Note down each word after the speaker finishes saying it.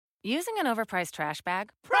Using an overpriced trash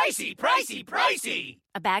bag? Pricey, pricey, pricey!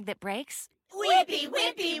 A bag that breaks? Whippy,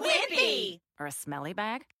 whippy, whippy! Or a smelly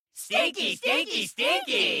bag? Stinky, stinky,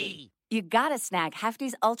 stinky! You gotta snag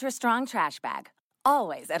Hefty's Ultra Strong Trash Bag.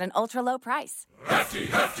 Always at an ultra low price. Hefty,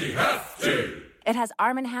 hefty, hefty! It has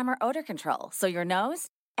Arm & Hammer odor control, so your nose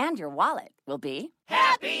and your wallet will be...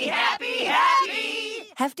 Happy, happy,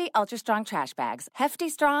 happy! Hefty Ultra Strong Trash Bags. Hefty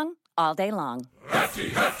strong all day long. Hefty,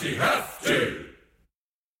 hefty, hefty!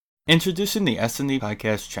 Introducing the S&D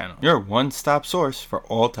Podcast channel, your one-stop source for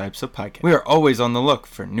all types of podcasts. We are always on the look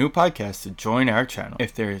for new podcasts to join our channel.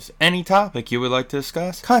 If there is any topic you would like to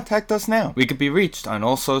discuss, contact us now. We can be reached on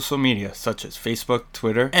all social media such as Facebook,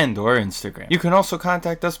 Twitter, and or Instagram. You can also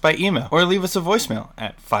contact us by email or leave us a voicemail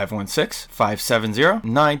at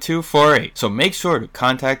 516-570-9248. So make sure to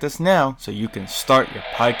contact us now so you can start your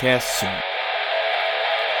podcast soon.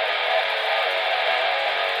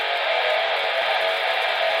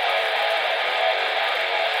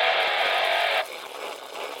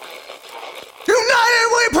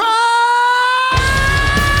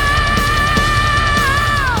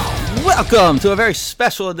 Welcome to a very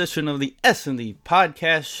special edition of the S&D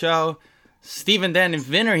Podcast Show. Steven, Dan, and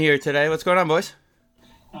Vin are here today. What's going on, boys?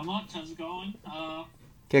 Not much. How's it going?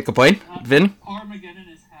 Can't complain. Vin? Armageddon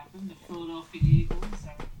has happened. The Philadelphia Eagles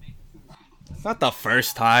have made it to the Super Bowl. It's not the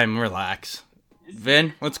first time. Relax.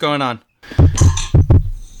 Vin, what's going on?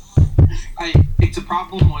 It's a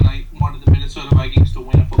problem when I wanted the Minnesota Vikings to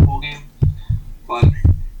win a football game, but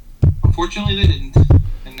unfortunately they didn't,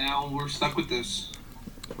 and now we're stuck with this.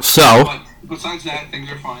 So, But besides that, things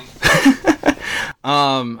are fine.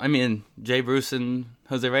 I mean, Jay Bruce and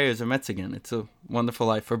Jose Reyes are Mets again. It's a wonderful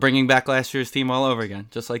life. We're bringing back last year's team all over again,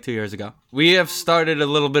 just like 2 years ago. We have started a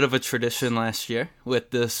little bit of a tradition last year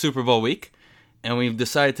with the Super Bowl week, and we've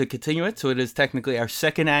decided to continue it. So it is technically our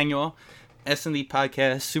second annual S&D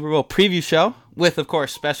Podcast Super Bowl preview show with, of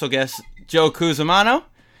course, special guests Joe Cusimano,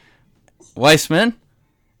 Weissman,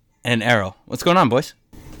 and Errol. What's going on, boys?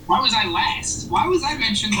 Why was I last? Why was I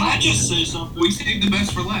mentioned last? Can I just say something? We saved the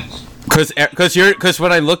best for last. Because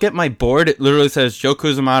when I look at my board, it literally says Joe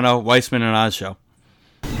Cusimano, Weissman, and Oz show.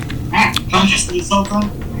 Can I just say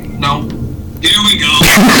something? No. Here we go!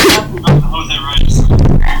 Jose Reyes.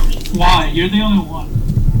 Why? You're the only one.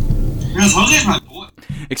 Because Jose's my boy.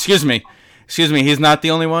 Excuse me, he's not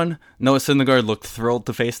the only one. Noah Syndergaard looked thrilled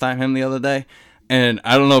to FaceTime him the other day. And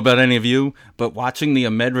I don't know about any of you, but watching the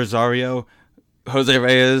Ahmed Rosario, Jose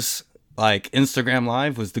Reyes, Instagram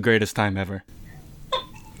Live was the greatest time ever.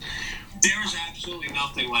 There's absolutely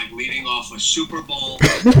nothing like leading off a Super Bowl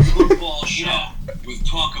football show with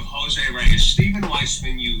talk of Jose Reyes. Stephen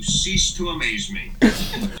Weissman, you cease to amaze me.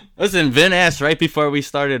 Listen, Vin asked right before we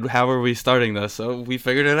started how are we starting this, so we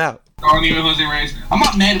figured it out. Calling you Jose Reyes. I'm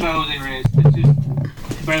not mad about Jose Reyes. It's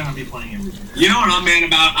just better than me playing everything. You know what I'm mad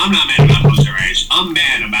about? I'm not mad about Jose Reyes. I'm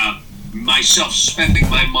mad about myself spending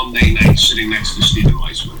my Monday night sitting next to Stephen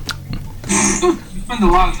Weissman. You spend a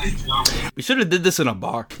lot of nights. We should have did this in a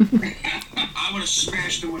bar. I would have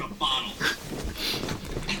smashed him with a bottle.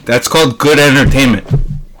 That's called good entertainment.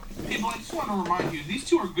 People, I just want to remind you, these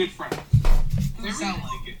two are good friends. Doesn't sound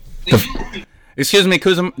like it. Excuse me,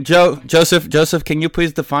 Joseph, can you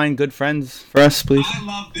please define good friends for us, please? I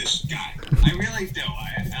love this guy. I really do.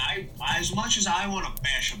 I as much as I want to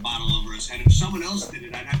bash a bottle over his head, if someone else did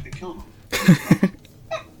it, I'd have to kill him.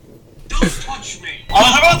 Don't touch me. I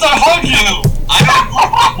was about to hug you! I don't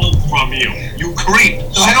want a hug from you. You creep.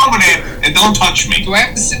 Sit over there and don't touch me. Do I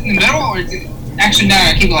have to sit in the middle, or actually, no,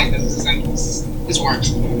 I keep it like this. This works.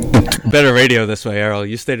 Better radio this way, Errol.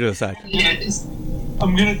 You stay to the side. Yeah, it is.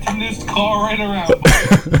 I'm gonna turn this car right around.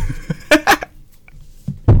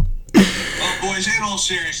 Well, boys, in all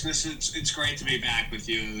seriousness, it's great to be back with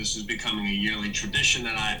you. This is becoming a yearly tradition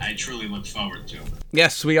that I truly look forward to.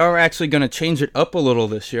 Yes, we are actually going to change it up a little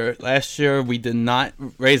this year. Last year, we did not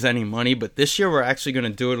raise any money, but this year, we're actually going to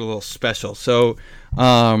do it a little special. So,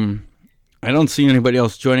 I don't see anybody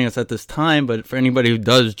else joining us at this time, but for anybody who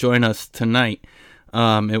does join us tonight,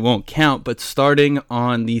 it won't count. But starting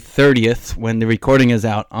on the 30th, when the recording is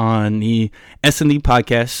out on the S&D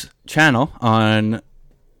Podcast channel on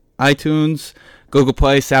iTunes, Google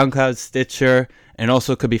Play, SoundCloud, Stitcher, and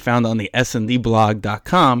also could be found on the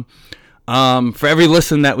sndblog.com. For every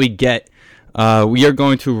listen that we get, we are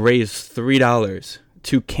going to raise $3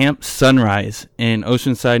 to Camp Sunrise in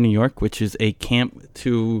Oceanside, New York, which is a camp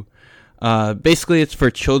to, basically it's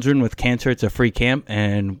for children with cancer. It's a free camp,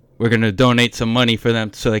 and we're going to donate some money for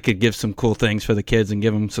them so they could give some cool things for the kids and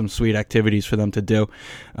give them some sweet activities for them to do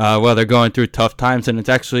while they're going through tough times. And it's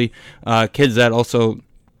actually kids that also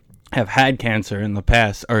have had cancer in the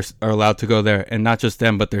past are allowed to go there, and not just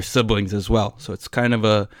them, but their siblings as well. So it's kind of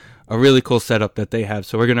a really cool setup that they have.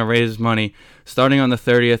 So we're going to raise money starting on the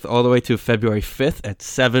 30th all the way to February 5th at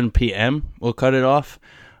 7 p.m. We'll cut it off.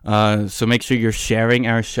 So make sure you're sharing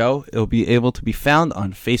our show. It'll be able to be found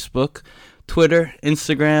on Facebook, Twitter,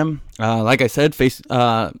 Instagram. Like I said,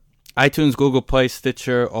 iTunes, Google Play,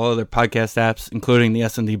 Stitcher, all other podcast apps, including the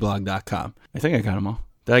SNDblog.com. I think I got them all.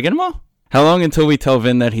 Did I get them all? How long until we tell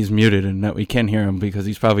Vin that he's muted and that we can't hear him because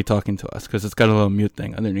he's probably talking to us because it's got a little mute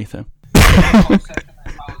thing underneath him? I apologize.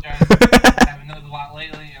 I haven't known a lot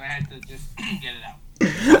lately, and I had to just get it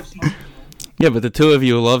out. Yeah, but the two of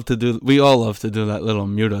you we all love to do that little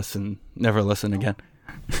mute us and never listen again.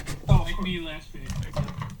 Oh, like me last week.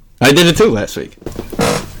 I did it too last week.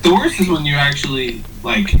 The worst is when you actually,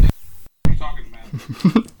 like, what are you talking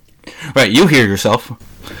about? Right, you hear yourself.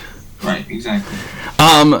 Right, exactly.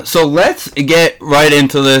 So let's get right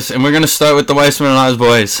into this, and we're going to start with the Weissman and Oz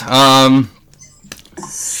boys.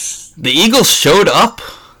 The Eagles showed up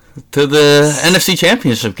to the NFC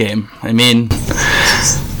Championship game. I mean,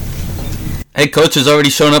 head coach has already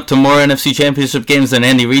shown up to more NFC Championship games than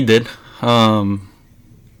Andy Reid did. I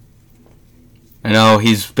know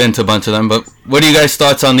he's been to a bunch of them, but what are you guys'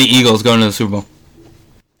 thoughts on the Eagles going to the Super Bowl?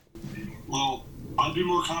 Well, I'd be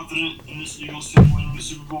more confident in this Eagles team winning the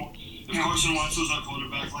Super Bowl if Carson Wentz was our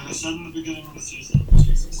quarterback. Like I said in the beginning of the season,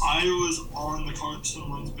 I was on the Carson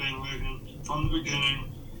Wentz bandwagon from the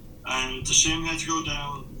beginning, and it's a shame he had to go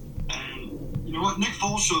down. And you know what? Nick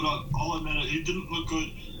Foles showed up. I'll admit it. He didn't look good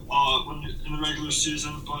in the regular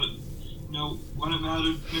season, but you know when it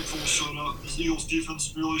mattered, Nick Foles showed up. The Eagles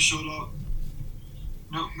defense really showed up.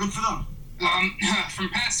 You know, good for them. From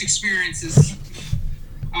past experiences,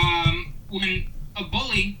 when a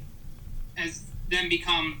bully has then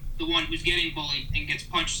become the one who's getting bullied and gets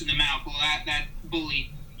punched in the mouth, well, that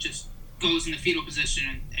bully just goes in the fetal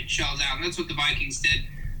position and shells out. And that's what the Vikings did.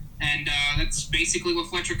 And that's basically what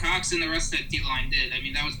Fletcher Cox and the rest of that D-line did. I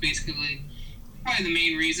mean, that was basically probably the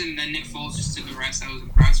main reason. And then Nick Foles just did the rest. I was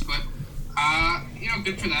impressed. But,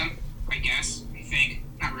 good for them, I guess, I think.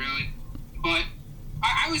 Not really. But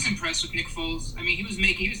I was impressed with Nick Foles. I mean,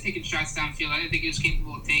 he was taking shots downfield. I didn't think he was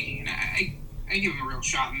capable of taking. And I give him a real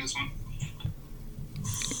shot in this one.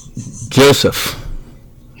 Joseph.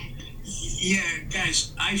 Yeah,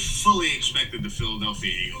 guys, I fully expected the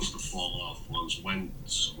Philadelphia Eagles to fall off once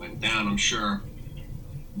Wentz went down. I'm sure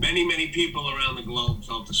many, many people around the globe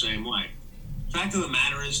felt the same way. Fact of the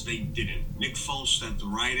matter is they didn't. Nick Foles stepped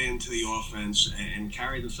right into the offense and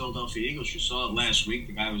carried the Philadelphia Eagles. You saw it last week.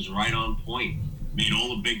 The guy was right on point, made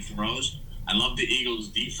all the big throws. I love the Eagles'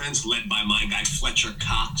 defense, led by my guy Fletcher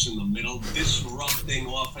Cox in the middle, disrupting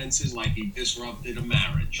offenses like he disrupted a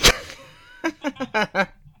marriage.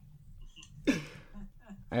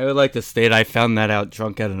 I would like to state I found that out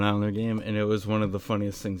drunk at an Islander game, and it was one of the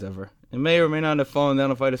funniest things ever. It may or may not have fallen down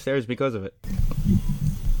a flight of stairs because of it.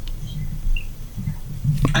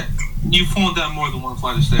 You've fallen down more than one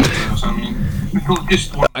flight of stairs, so I mean,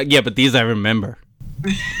 just one. Yeah, but these I remember.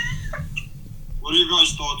 What are your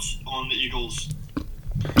guys' thoughts on the Eagles?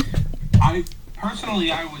 I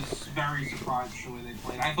was very surprised the way they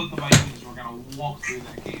played. I thought the Vikings were going to walk through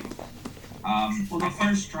that game. Well, the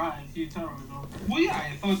first drive, you thought it was over. Well, yeah,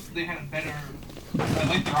 I thought they had I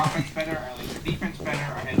liked their offense better. I liked their defense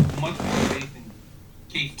better. I had much more faith in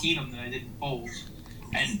Case Keenum than I did in Foles.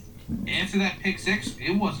 And after that pick six,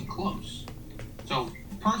 it wasn't close. So,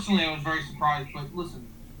 personally, I was very surprised. But listen,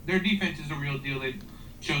 their defense is a real deal. They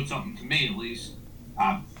showed something to me, at least.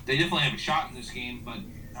 They definitely have a shot in this game, but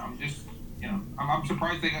I'm just, I'm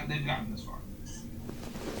surprised they've gotten this far.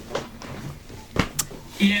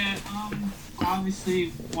 Yeah,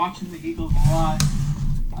 obviously watching the Eagles a lot.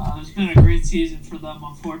 It's been a great season for them,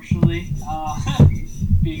 unfortunately.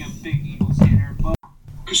 Being a big Eagles hater, but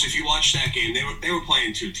Because if you watch that game, they were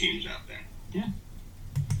playing two teams out there. yeah.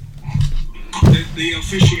 The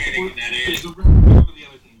officiating in that area The other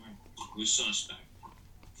team, right? was suspect.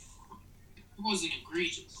 It wasn't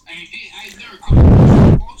egregious. I mean, there are a couple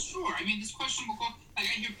of calls, sure. I mean, this questionable call, like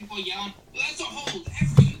I hear people yelling, well, that's a hold.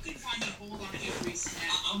 You can find a hold on every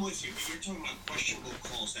snap. I'm with you, but you're talking about questionable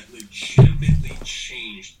calls that legitimately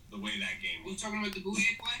changed the way that game Are you was. talking about the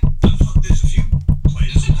Bouye play? There's a few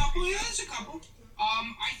plays. There's a couple, yeah, there's a couple.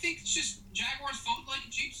 I think it's just Jaguars folded like a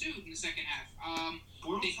cheap suit in the second half.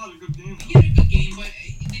 Boyles had a good game. He had a good game, but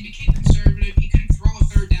they became conservative. He couldn't throw a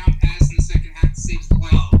third down pass in the second half to save the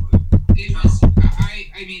life. It was,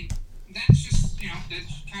 I mean, that's just, that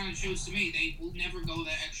kind of shows to me they will never go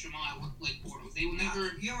that extra mile with Blake Bortles. They will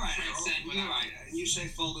never. You're right, transcend Earl. without You're right. him. And you say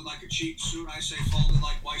folded like a cheap suit. I say folded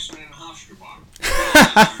like Weissman and Hofstrabar.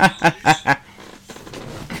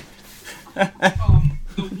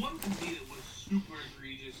 The one to me that was super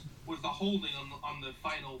egregious was the holding on the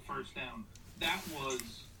final first down. That was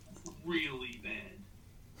really bad.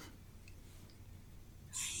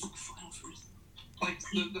 Like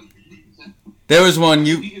There was one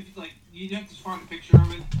you. You have to find a picture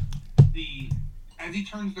of it. As he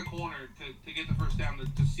turns the corner to get the first down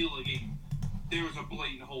to seal the game, there was a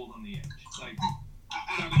blatant hold on the edge. Like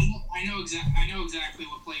I know exactly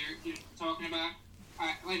what player you're talking about.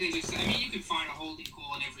 Like I just said, I mean, you could find a holding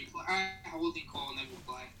call in every play. A holding call in every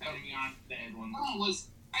play. I mean, on bad one.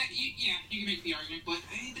 yeah, you can make the argument, but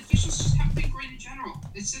the officials just haven't been great in general.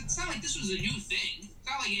 It's not like this was a new thing. It's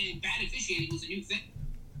not like bad officiating was a new thing.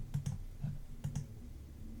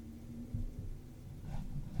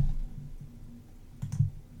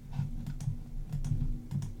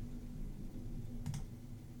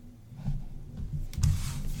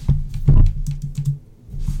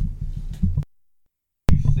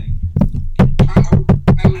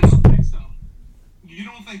 You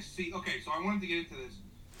don't think? Okay, so I wanted to get into this.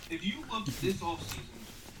 If you look this offseason,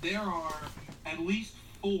 there are at least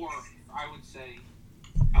 4, I would say,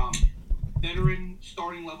 veteran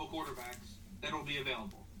starting level quarterbacks that will be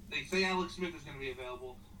available. They say Alex Smith is going to be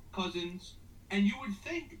available, Cousins, and you would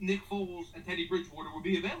think Nick Foles and Teddy Bridgewater would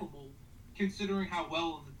be available, considering how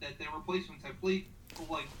well that their replacements have played.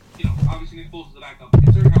 Like, obviously Nick Foles is the backup, but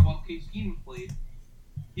considering how well Case Keenum played,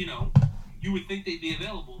 you would think they'd be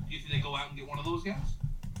available. Do you think they go out and get one of those guys?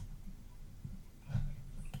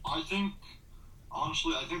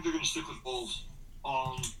 Honestly, I think they're going to stick with Foles.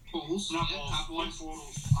 Foles? Not Yeah, Foles, top Blake Foles.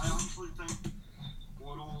 Bortles. I honestly think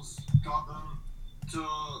Bortles got them to...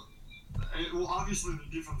 Well, obviously the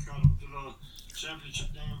defense got them to the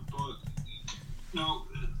championship game, but,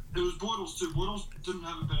 it was Bortles too. Bortles didn't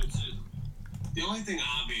have a bad season. The only thing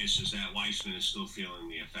obvious is that Weissman is still feeling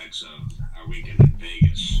the effects of our weekend in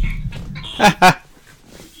Vegas.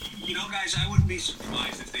 Guys, I wouldn't be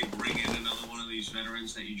surprised if they bring in another one of these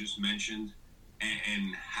veterans that you just mentioned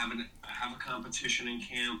and have a competition in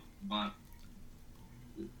camp. But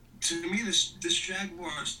to me, this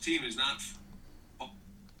Jaguars team is not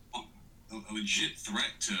a legit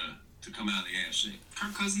threat to come out of the AFC.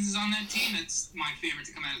 Kirk Cousins is on that team. That's my favorite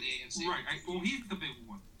to come out of the AFC. Right. Well, he's the big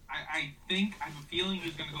one. I have a feeling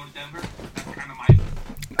he's going to go to Denver. That's kind of my...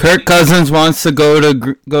 Kirk Cousins wants to go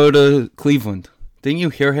to Cleveland. Didn't you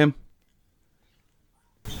hear him?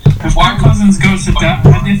 If Kirk Cousins goes to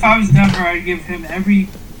Denver, if I was Denver, I'd give him every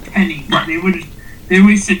penny. Right. They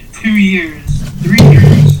wasted 3 years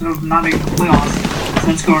of not making the playoffs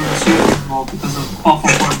since going to the Super Bowl because of awful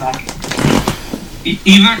quarterback.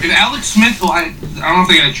 Either if Alex Smith, I don't know if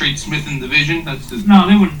they got to trade Smith in the division. No,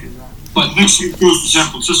 they wouldn't do that. But next year goes to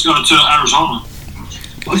San Francisco to Arizona.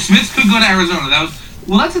 Well, Smith could go to Arizona.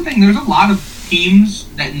 That's the thing. There's a lot of teams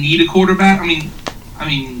that need a quarterback. I mean,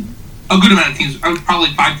 a good amount of teams.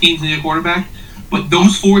 Probably 5 teams need a quarterback. But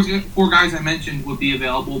those four guys I mentioned would be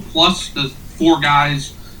available, plus the 4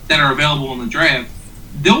 guys that are available in the draft.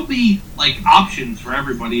 They'll be like options for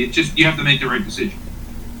everybody. It's just you have to make the right decision.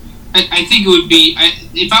 I think it would be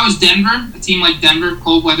if I was Denver, a team like Denver,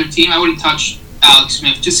 cold weather team, I wouldn't touch Alex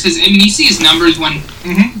Smith just because you see his numbers when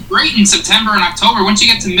great in September and October. Once you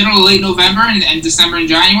get to middle to late November and December and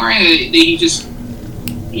January, he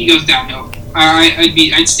goes downhill.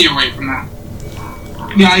 I'd steer away from that.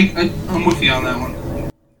 Yeah, I'm with you on that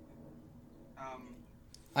one.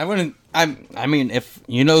 I wouldn't. I mean, if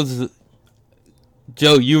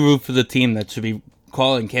Joe, you root for the team that should be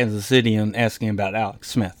calling Kansas City and asking about Alex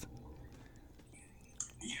Smith.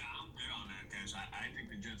 Yeah, I'm good on that, guys. I think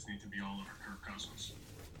the Jets need to be all over Kirk Cousins.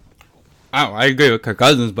 Oh, I agree with Kirk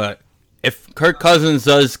Cousins, but if Kirk Cousins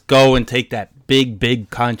does go and take that big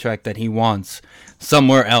contract that he wants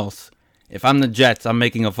somewhere else, if I'm the Jets, I'm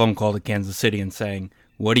making a phone call to Kansas City and saying,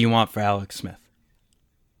 what do you want for Alex Smith?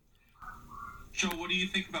 Joe, what do you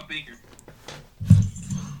think about Baker?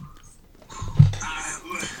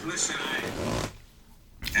 Listen,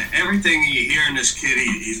 everything you hear in this kid,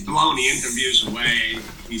 he's blowing the interviews away.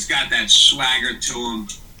 He's got that swagger to him.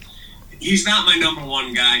 He's not my number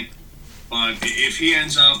 1 guy, but if he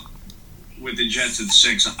ends up with the Jets at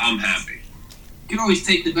 6, I'm happy. You can always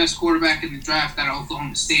take the best quarterback in the draft out of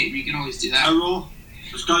Oklahoma State. You can always do that. Errol,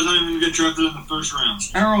 this guy's not even going to get drafted in the first round.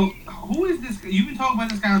 Errol, who is this guy? You've been talking about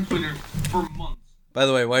this guy on Twitter for months. By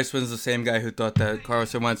the way, Weissman's the same guy who thought that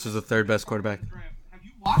Carson Wentz was the 3rd best quarterback. Have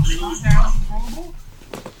you watched Josh Allen throw the ball?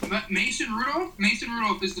 Mason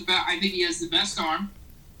Rudolph is the best. I think he has the best arm.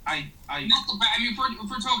 Not the best. I mean, if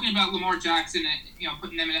we're talking about Lamar Jackson and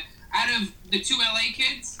putting them in out of the two LA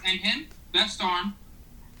kids and him, best arm,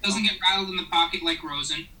 doesn't get rattled in the pocket like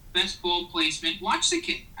Rosen, best ball placement. Watch the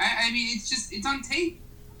kid. I mean, it's on tape.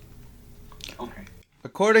 Okay.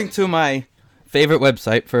 According to my favorite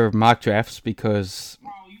website for mock drafts, because Oh,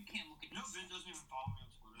 you can't look at this. Vin doesn't even follow me on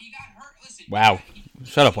Twitter. He got hurt. Listen. wow,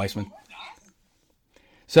 shut up, Weissman.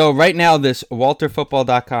 So right now, this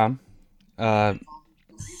WalterFootball.com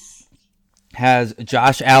has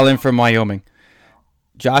Josh Allen from Wyoming.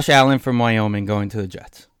 Josh Allen from Wyoming going to the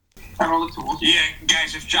Jets. Yeah,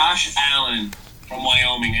 guys, if Josh Allen from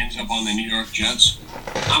Wyoming ends up on the New York Jets,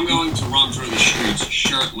 I'm going to run through the streets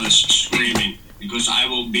shirtless, screaming, because I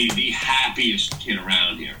will be the happiest kid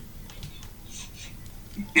around here.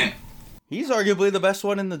 Yeah. He's arguably the best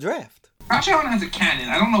one in the draft. Josh Allen has a cannon.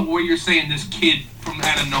 I don't know what you're saying. This kid from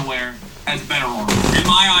out of nowhere has a better arm. In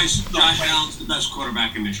my eyes, Josh Allen's the best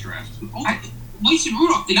quarterback in this draft. Mason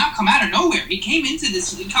Rudolph did not come out of nowhere. He came into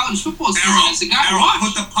this college football season as a guy Errol,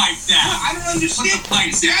 watched. put the pipe down. I don't understand. Put the pipe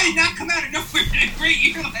This guy down. did not come out of nowhere. He had a great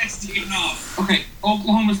year last year. Enough. Okay,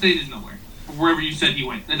 Oklahoma State is nowhere. Wherever you said he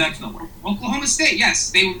went, that's nowhere. Oklahoma State, yes,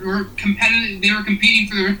 they were competitive. They were competing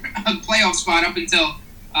for the playoff spot up until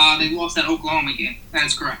they lost that Oklahoma game. That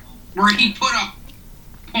is correct. Where he put up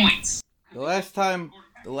points. The last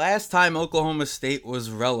time Oklahoma State was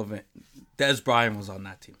relevant, Des Bryant was on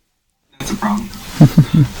that team. That's a problem.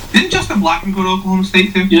 Didn't Justin Blackman go to Oklahoma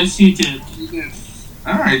State too? Yes, he did.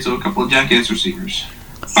 All right, so a couple of jackass receivers.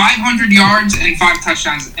 500 yards and 5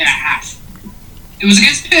 touchdowns and a half. It was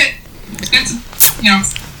against Pitt.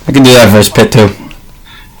 I can do that versus Pitt too.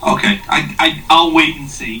 Okay, I'll wait and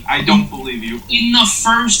see. I don't believe you. In the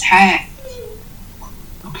first half.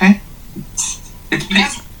 Okay. It's You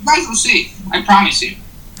guys will see. I promise you.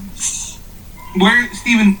 Where,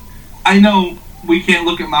 Steven, I know we can't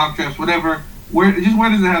look at mock drafts, whatever. Where does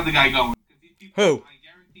it have the guy going? Who? I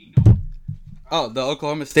guarantee no. Oh, the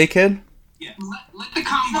Oklahoma State kid? Yeah. Let the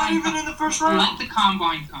combine Not even in the first round. Let the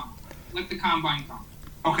combine come. Let the combine come.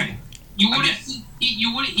 Okay. He would have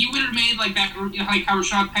made like that, like how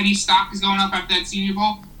Rashad Penny's stock is going up after that Senior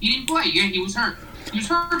Bowl. He didn't play. Yeah, he was hurt. He was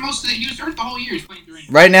hurt most of the. He was hurt the whole year. He's playing through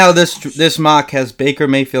injury. Right now, this mock has Baker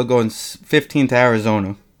Mayfield going 15 to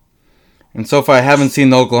Arizona. And so far, I haven't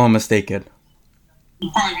seen the Oklahoma State kid.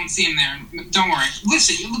 You probably won't see him there. Don't worry.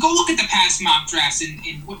 Listen, go look at the past mock drafts in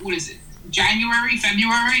what is it? January,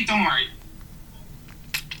 February? Don't worry.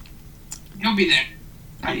 He'll be there.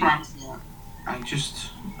 I promise you.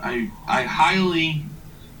 I highly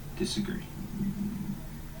disagree.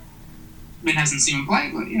 Ben hasn't seen him play,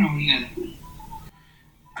 but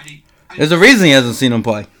There's a reason he hasn't seen him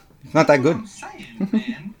play. He's not that good. I'm saying,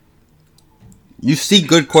 man. You see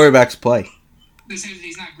good quarterbacks play. They say that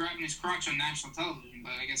he's not grabbing his crotch on national television,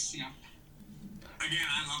 but I guess, Again,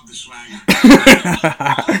 I love the swagger.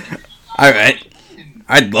 All right.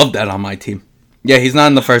 I'd love that on my team. Yeah, he's not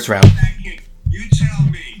in the first round. That kid, you tell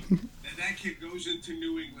me that kid goes into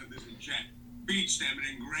New England as a Jet, beats them, and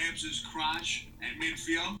then grabs his crotch at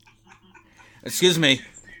midfield. Excuse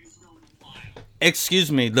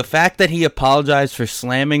me. The fact that he apologized for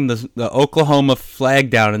slamming the Oklahoma flag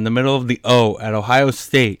down in the middle of the O at Ohio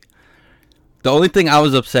State. The only thing I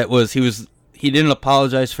was upset was he didn't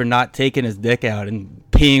apologize for not taking his dick out and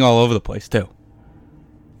peeing all over the place too.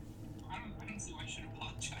 I don't see why I should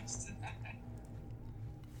apologize to that.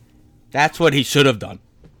 That's what he should have done.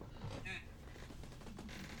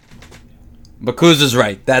 But Kuz is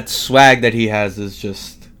right. That swag that he has is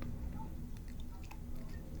just...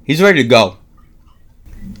 He's ready to go.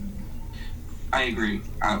 I agree.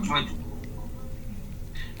 But I'm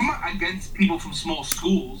not against people from small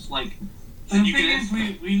schools. Like, The thing is,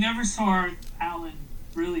 we never saw Allen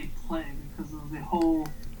really play because of the whole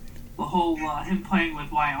him playing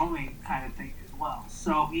with Wyoming kind of thing as well.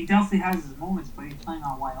 So he definitely has his moments, but he's playing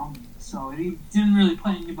on Wyoming. So he didn't really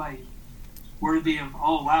play anybody worthy of,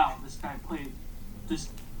 oh wow, this guy played this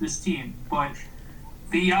team. But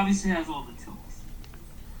he obviously has all the tools.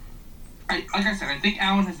 like I said, I think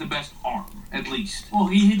Allen has the best arm, at least. Well,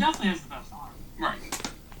 he definitely has the best arm.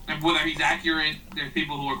 Right. And whether he's accurate, there's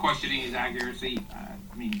people who are questioning his accuracy. I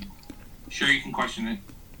mean, sure, you can question it.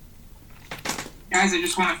 Guys, I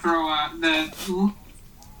just want to throw the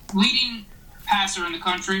leading passer in the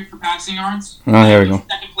country for passing yards. Oh, here we go.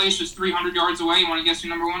 Second place was 300 yards away. You want to guess who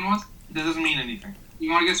number one was? That doesn't mean anything.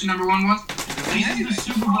 You want to guess who number one was? This is the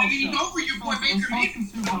Super Bowl He's show. over your boy Let's Baker talk Mayfield.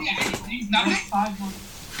 some Super Bowl. He's That was nothing. 5 months.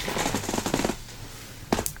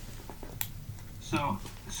 So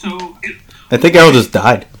So I think Errol just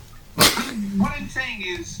died. what I'm saying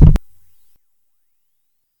is,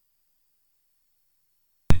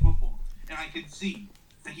 I can see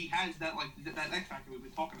that he has that that X factor we've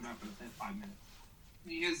been talking about for the past 5 minutes.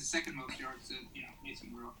 He has the second most yards to Mason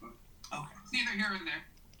Rudolph, but Okay. it's neither here or there.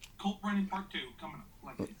 Colt Brennan Part 2 coming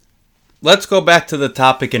up. Let's go back to the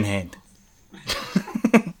topic in hand.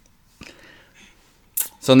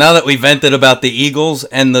 So now that we vented about the Eagles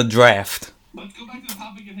and the draft. Let's go back to the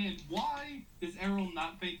topic at hand. Why does Errol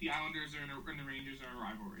not think the Islanders and the Rangers are a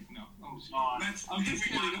rivalry? No. I'm just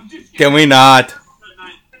kidding. Can we not?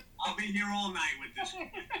 I'll be here all night with this.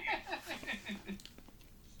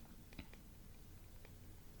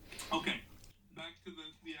 Okay. Back to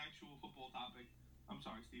the actual football topic. I'm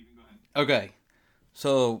sorry, Steven. Go ahead. Okay.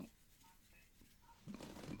 So,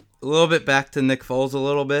 a little bit back to Nick Foles a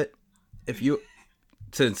little bit.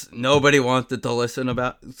 Since nobody wanted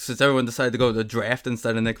to since everyone decided to go to the draft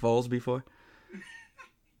instead of Nick Foles before.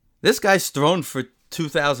 This guy's thrown for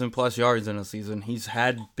 2,000 plus yards in a season. He's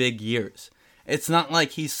had big years. It's not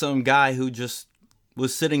like he's some guy who just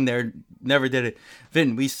was sitting there, never did it.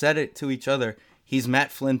 Vin, we said it to each other. He's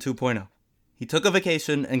Matt Flynn 2.0. He took a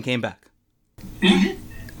vacation and came back. He did.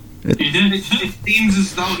 It seems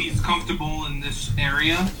as though he's comfortable in this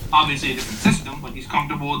area. Obviously a different system, but he's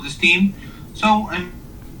comfortable with this team. So, I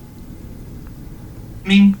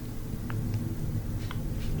mean,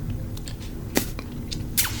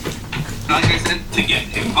 like I said, to get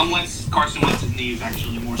him, unless Carson Wentz's knee is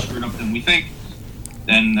actually more screwed up than we think,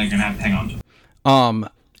 then they're gonna have to hang on to him.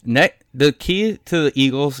 The key to the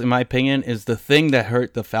Eagles, in my opinion, is the thing that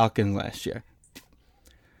hurt the Falcons last year.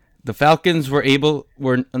 The Falcons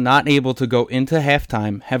were not able to go into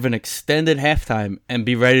halftime, have an extended halftime, and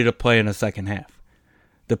be ready to play in the second half.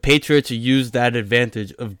 The Patriots used that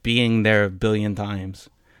advantage of being there a billion times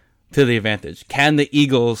to the advantage. Can the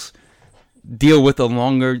Eagles deal with a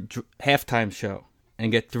longer halftime show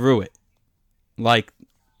and get through it like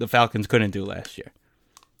the Falcons couldn't do last year?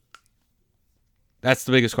 That's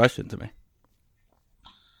the biggest question to me.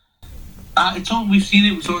 We've seen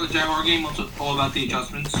it. We saw it in the Jaguar game. It's all about the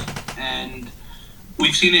adjustments, and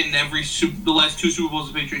we've seen it in the last 2 Super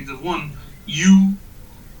Bowls the Patriots have won. You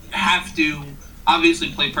have to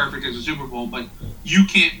obviously play perfect as a Super Bowl, but you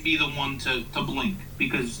can't be the one to blink,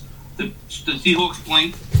 because the Seahawks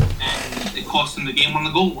blinked and it cost them the game on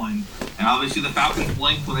the goal line. And obviously the Falcons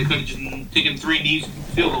blinked when they could have just taken 3 knees and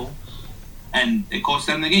field goal, and it cost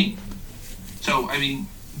them the game. So, I mean,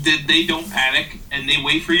 they don't panic, and they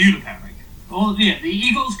wait for you to panic. Well, yeah, the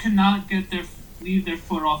Eagles cannot take their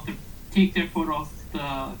foot off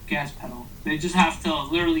the gas pedal. They just have to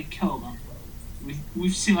literally kill them.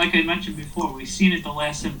 We've seen, like I mentioned before, we've seen it the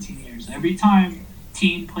last 17 years. Every time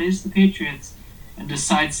team plays the Patriots and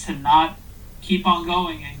decides to not keep on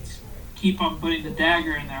going and keep on putting the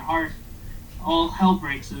dagger in their heart, all hell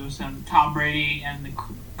breaks loose, and Tom Brady and the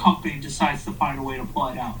company decides to find a way to pull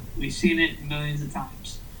it out. We've seen it millions of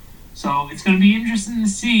times. So it's going to be interesting to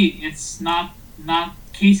see. It's not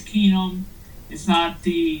Case Keenum. It's not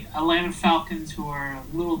the Atlanta Falcons who are a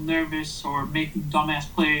little nervous or making dumbass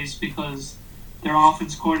plays because their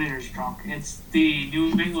offense coordinator is drunk. It's the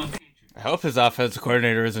New England Patriots. I hope his offensive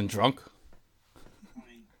coordinator isn't drunk.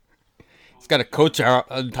 He's got to coach our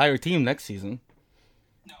entire team next season.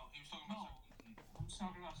 No, he was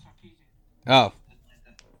talking about Sarkisian.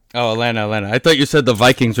 Oh, Atlanta. I thought you said the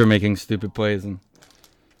Vikings were making stupid plays. No,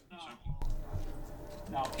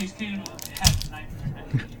 Case Keenum had a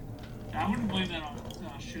nightmare. I wouldn't blame that on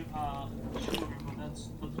Sugar, but that's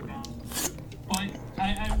gone. But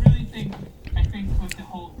I really think with the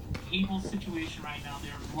whole Eagles situation right now,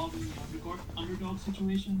 they're loving the underdog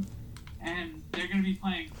situation, and they're going to be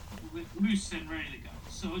playing with loose and ready to go.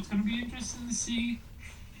 So it's going to be interesting to see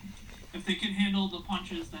if they can handle the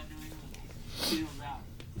punches that New England deals out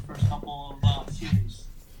the first couple of series.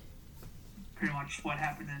 Pretty much what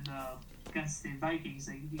happened against the Vikings.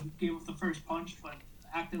 They gave up the first punch, but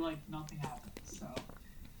acted like nothing happened. So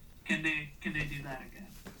can they do that again?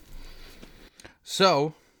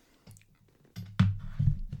 So,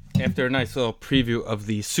 after a nice little preview of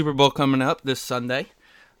the Super Bowl coming up this Sunday,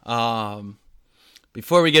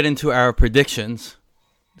 before we get into our predictions,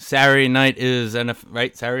 Saturday night is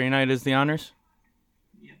right? Saturday night is the honors?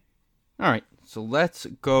 Yeah. All right, so let's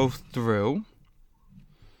go through.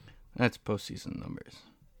 That's postseason numbers.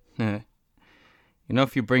 You know,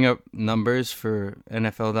 if you bring up numbers for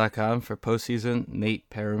NFL.com for postseason,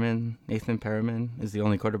 Nathan Perriman is the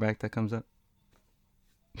only quarterback that comes up.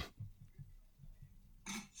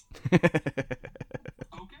 Okay.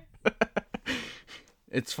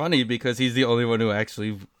 It's funny because he's the only one who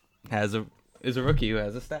actually is a rookie who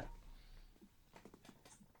has a stat.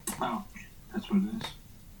 Wow, that's what it is.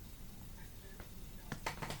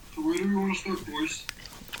 So where do we want to start, boys?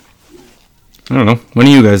 I don't know. When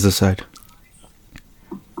do you guys decide?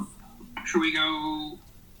 Should we go?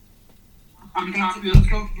 Let's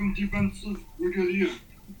go from defensive rookie of the year.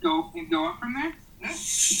 Go up from there. Yeah.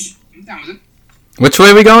 I'm down with it. Which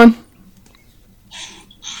way are we going?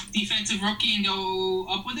 Defensive rookie and go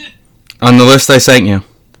up with it? On the list I sent you.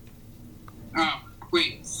 Oh,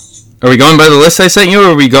 wait. Are we going by the list I sent you,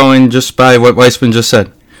 or are we going just by what Weissman just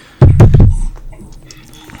said?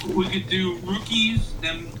 We could do rookies,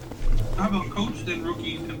 then how about coach, then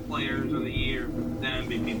rookies, then players of the year, then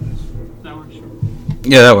MVP list. That works.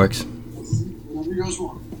 Yeah, that works. Whatever you guys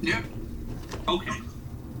want. Yeah. Okay.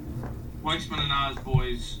 Weissman and Oz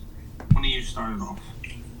boys, one of you started off.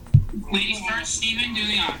 Ladies first, Steven, do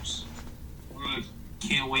the honors. Alright.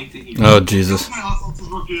 Can't wait to hear. Oh, Jesus. My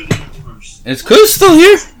offensive rookie of the year first. Is Kuz still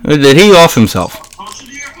here? Or did he off himself? Coach of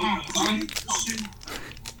the year? Okay.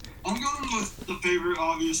 I'm going with the favorite,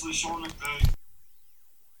 obviously, Sean McVay.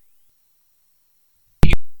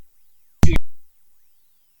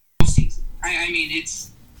 I mean,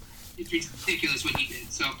 it's ridiculous what he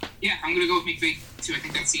did. So, yeah, I'm going to go with McVay, too. I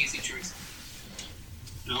think that's the easy choice.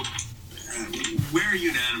 Nope. We're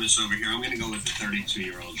unanimous over here. I'm going to go with the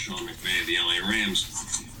 32-year-old Sean McVay of the LA Rams.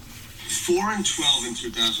 4-12 in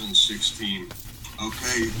 2016.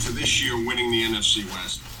 Okay, to this year winning the NFC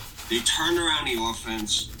West. They turned around the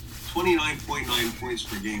offense, 29.9 points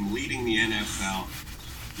per game, leading the NFL.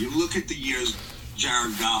 You look at the years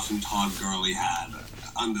Jared Goff and Todd Gurley had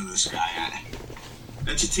under this guy.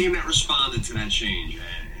 That's a team that responded to that change,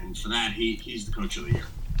 and for that, he's the coach of the year.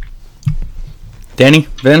 Danny?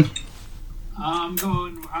 Ben? I'm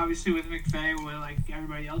going, obviously, with McVay, where, like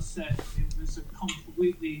everybody else said, it was a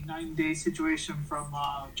completely 9-day situation from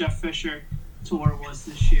Jeff Fisher to where it was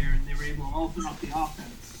this year, and they were able to open up the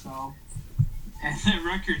offense. So, and the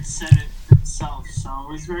record said it themselves. So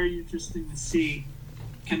it was very interesting to see,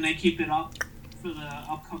 can they keep it up for the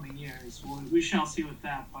upcoming years? Well, we shall see with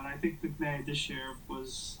that, but I think McVay this year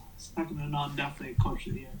was second to none, definitely coach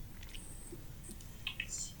of the year.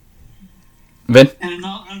 Ben? And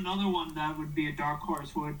another one that would be a dark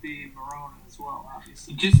horse would be Marone as well,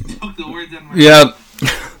 obviously. You just took the words out of my Yeah.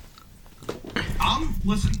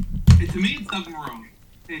 Listen, to me, it's Doug Marone.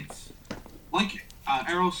 It's like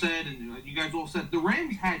Errol said, and you guys all said, the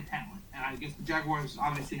Rams had talent, and I guess the Jaguars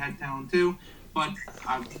obviously had talent too. But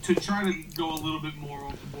to try to go a little bit more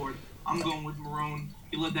overboard, I'm going with Marone.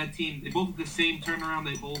 He led that team. They both had the same turnaround.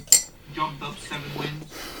 They both jumped up 7 wins.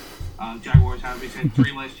 Jaguars had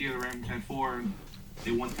 3 last year. The Rams had 4, and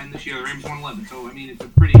they won 10 this year. The Rams won 11. So I mean, it's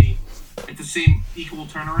the same equal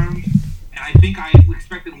turnaround. And I think I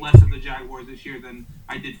expected less of the Jaguars this year than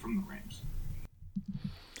I did from the Rams.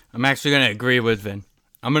 I'm actually going to agree with Vin.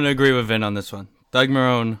 I'm going to agree with Vin on this one. Doug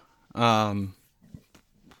Marone, I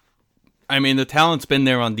mean, the talent's been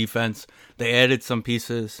there on defense. They added some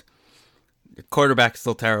pieces. The quarterback's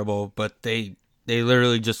still terrible, but they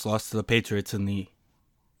literally just lost to the Patriots in the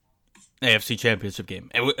AFC Championship game.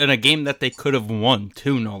 In a game that they could have won,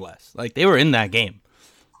 too, no less. Like, they were in that game.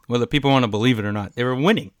 Whether people want to believe it or not, they were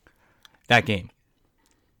winning that game.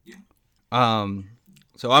 So I'm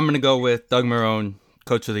going to go with Doug Marone,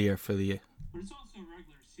 Coach of the Year for the year. But it's also a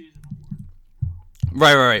regular season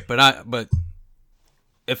award. Right. But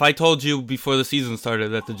if I told you before the season started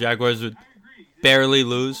that the Jaguars would barely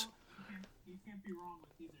lose, You can't be wrong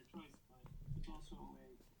with either choice, but it's also a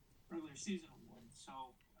regular season award. So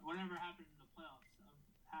whatever happened in the playoffs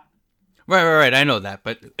happened. right. I know that.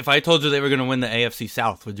 But if I told you they were going to win the AFC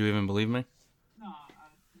South, would you even believe me? No,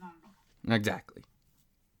 not at all. Exactly.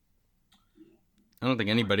 I don't think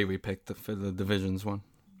anybody we picked for the divisions won.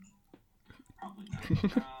 Probably not. You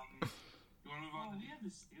want to move on to We have the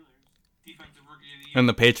Steelers. defensive rookie of the year? And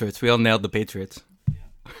the Patriots. We all nailed the Patriots.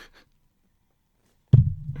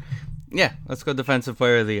 Yeah, let's go Defensive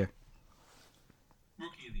Player of the Year.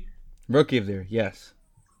 Rookie of the year. Rookie of the Year, yes.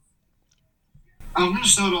 I'm going to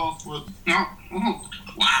start off with No. Oh.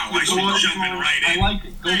 Wow, I should be jumping right I in. like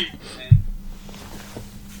it. Go.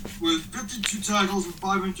 with 52 tackles and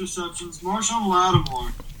 5 interceptions. Marshawn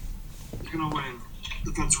Lattimore is going to win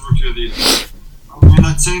Defensive Rookie of the Year. I mean,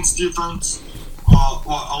 that Saints defense,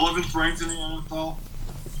 11th ranked in the NFL.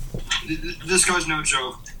 This guy's no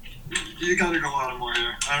joke. You got to go Lattimore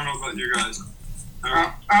here. I don't know about you guys.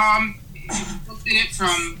 Looked at it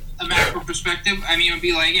from a macro perspective. I mean, it would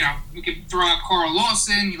be like, we could throw out Carl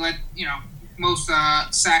Lawson. You let, most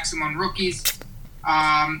sacks among rookies.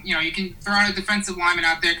 You can throw out a defensive lineman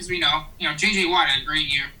out there because we know, J.J. Watt had a great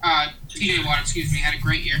year. T.J. Watt, had a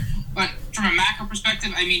great year. But from a macro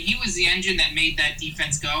perspective, I mean, he was the engine that made that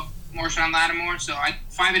defense go. Marshawn Lattimore. So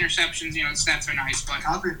 5 interceptions. The stats are nice, but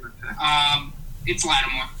it's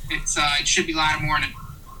Lattimore. It should be Lattimore, and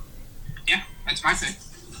yeah, that's my pick.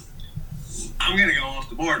 I'm going to go off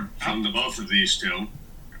the board from the both of these two.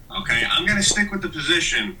 Okay, I'm going to stick with the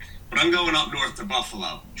position, but I'm going up north to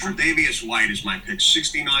Buffalo. Tre'Davious White is my pick.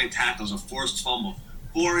 69 tackles, a forced fumble,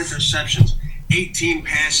 4 interceptions, 18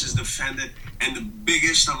 passes defended, and the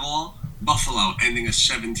biggest of all, Buffalo ending a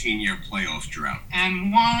 17-year playoff drought.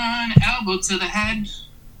 And one elbow to the head.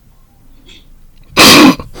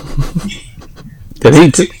 Did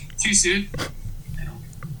he? Too soon.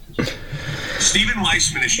 Steven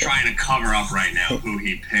Weissman is trying to cover up right now who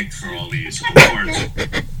he picked for all these awards.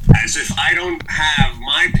 As if I don't have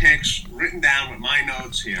my picks written down with my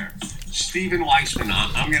notes here. Steven Weissman,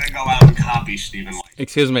 I'm going to go out and copy Steven Weissman.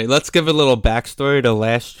 Excuse me. Let's give a little backstory to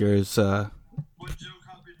last year's. But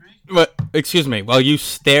excuse me. While you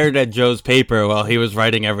stared at Joe's paper while he was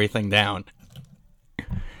writing everything down.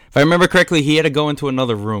 If I remember correctly, he had to go into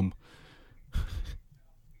another room. I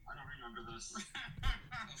don't remember this. Of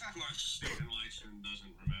course, Steven Weissman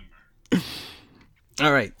doesn't remember.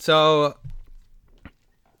 All right, so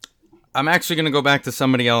I'm actually going to go back to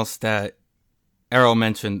somebody else that Errol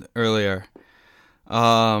mentioned earlier.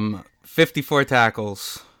 54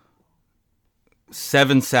 tackles,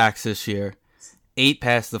 7 sacks this year, 8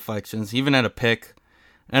 pass deflections, even had a pick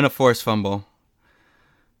and a forced fumble.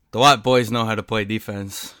 The Watt boys know how to play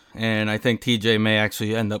defense, and I think TJ may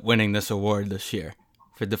actually end up winning this award this year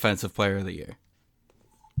for Defensive Player of the Year.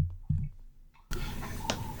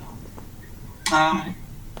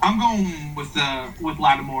 I'm going with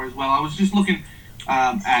Lattimore as well. I was just looking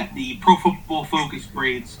at the Pro Football Focus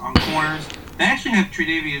grades on corners. They actually have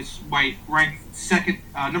Tre'Davious White ranked second,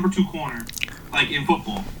 number 2 corner, like in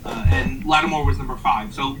football, and Lattimore was number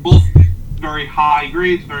 5. So both very high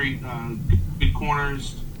grades, very good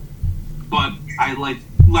corners. But I like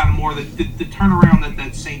Lattimore. The turnaround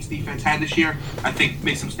that Saints defense had this year, I think,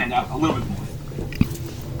 makes them stand out a little bit more.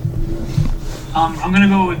 I'm gonna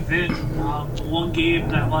go with Vin. One game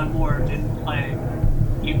that Lattimore didn't play,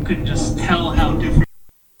 you could just tell how different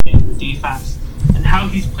in the defense and how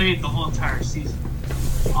he's played the whole entire season.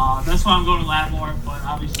 That's why I'm going to Lattimore. But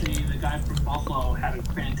obviously, the guy from Buffalo had a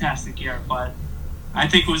fantastic year. But I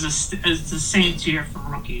think it was the Saints year for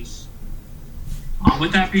rookies.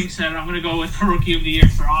 With that being said, I'm going to go with the Rookie of the Year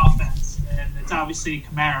for offense, and it's obviously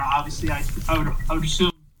Kamara. Obviously, I would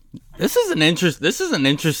assume. This is an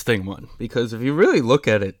interesting one because if you really look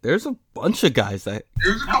at it, there's a bunch of guys that.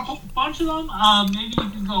 There's a bunch of them. Maybe you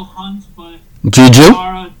can go Hunt, but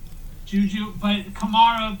Juju, but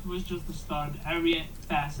Kamara was just a stud every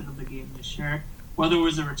facet of the game this year. Whether it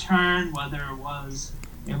was a return, whether it was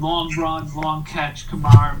a long run, long catch,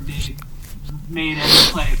 Kamara made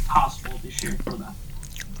every play possible this year for them.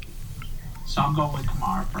 So I'm going with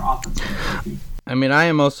Kamara for offensive. I mean, I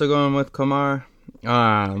am also going with Kamara.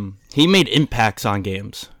 He made impacts on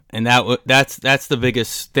games, and that's the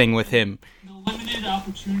biggest thing with him. The limited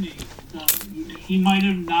opportunity, he might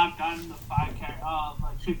have not gotten the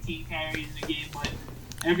 15 carries in a game, but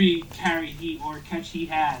every carry or catch he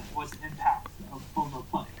had was an impact of a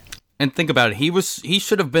play. And think about it, he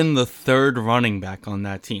should have been the 3rd running back on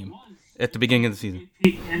that team at the beginning of the season.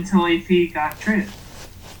 Until AP got traded.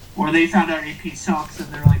 Or they found out AP sucks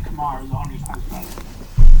and they're like, Kamara's 100 times better.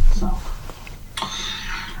 So.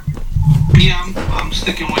 Yeah, I'm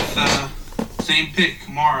sticking with same pick,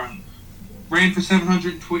 Kamara. Ran for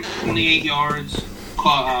 728 yards,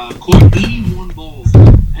 caught 81 balls.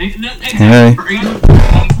 Hey. For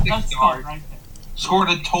 806 yards. Right, scored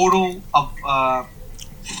a total of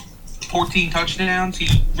 14 touchdowns.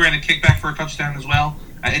 He ran a kickback for a touchdown as well.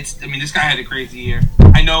 This guy had a crazy year.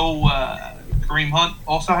 I know Kareem Hunt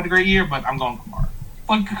also had a great year, but I'm going Kamara.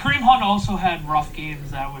 But Kareem Hunt also had rough games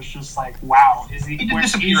that was just like, wow, is he even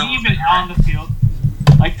on the field?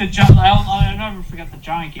 Like I'll never forget the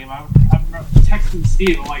Giant game. I texted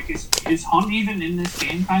Steve, like, is Hunt even in this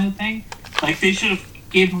game kind of thing? Like, they should have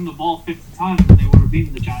gave him the ball 50 times and they would have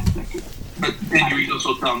beaten the Giants that game. But Andy Reid was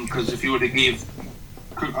so dumb because if he would have gave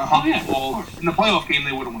Hunt the ball in the playoff game,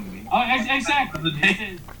 they would have won the game. Oh, exactly.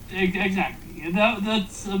 Exactly.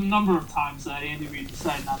 That's a number of times that Andy Reid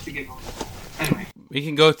decided not to give him the ball. Anyway. We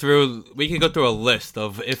can go through a list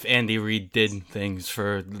of if Andy Reid did things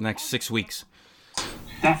for the next 6 weeks.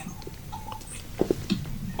 Definitely.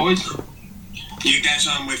 Boys, you guys,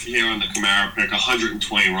 I'm with you here on the Kamara pick.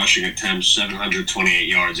 120 rushing attempts, 728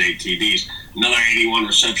 yards, 8 TDs. Another 81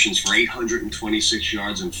 receptions for 826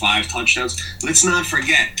 yards and 5 touchdowns. Let's not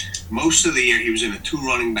forget, most of the year he was in a 2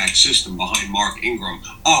 running back system behind Mark Ingram.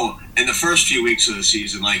 Oh, and the first few weeks of the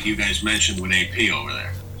season, like you guys mentioned with AP over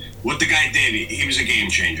there. What the guy did, he was a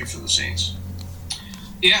game changer for the Saints.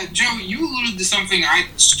 Yeah, Joe, you alluded to something I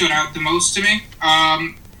stood out the most to me.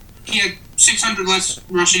 He had 600 less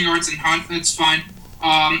rushing yards than Hunt. That's fine.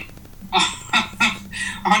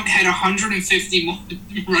 Hunt had 150 more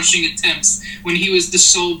rushing attempts when he was the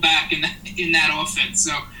sole back in that offense.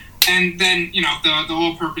 So, and then the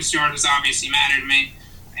all-purpose yardage obviously mattered to me.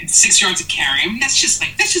 And 6 yards of carry. I mean, that's just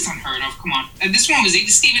unheard of. Come on. And this one was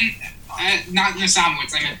Steven, not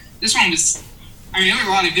Nasamowitz. I mean, this one was. I mean, there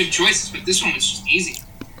were a lot of good choices, but this one was just easy.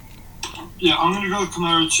 Yeah, I'm going to go with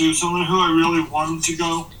Kamara too. Someone who I really wanted to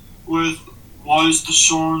go with was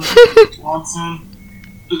Deshaun Watson.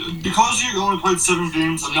 Because he only played 7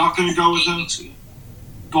 games, I'm not going to go with him.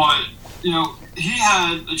 But, he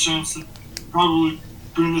had a chance to probably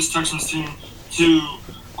bring this Texans team to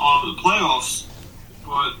the playoffs.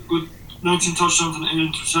 But with 19 touchdowns and 8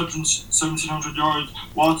 interceptions, 1,700 yards,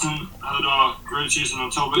 Watson had a great season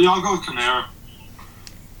until. But yeah, I'll go with Kamara.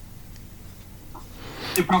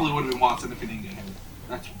 It probably would have been Watson if he didn't get him.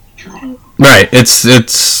 That's true. Right. It's.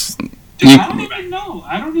 I don't even know.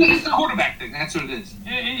 It's a quarterback thing. That's what it is.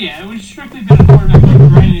 Yeah, it was strictly been a quarterback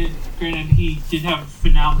thing. Granted, he did have a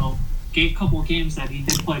phenomenal couple of games that he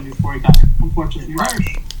did play before he got unfortunately hurt.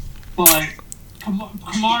 But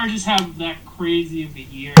Kamara just had that crazy of a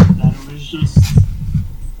year that it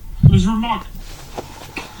was remarkable.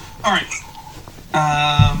 All right.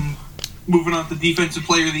 Moving on to Defensive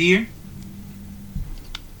Player of the Year.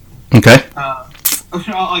 Okay. I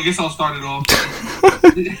guess I'll start it off.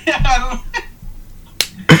 What do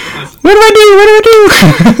I do?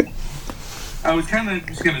 I was kind of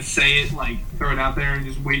just gonna say it, like throw it out there, and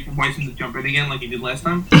just wait for Wyson to jump in again, like he did last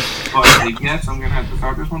time. But I guess I'm gonna have to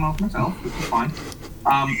start this one off myself, which is fine.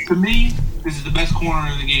 To me, this is the best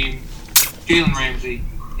corner in the game. Jalen Ramsey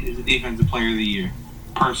is the Defensive Player of the Year,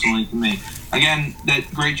 personally to me. Again, that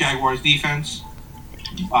great Jaguars defense.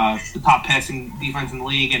 The top passing defense in the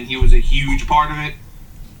league, and he was a huge part of it.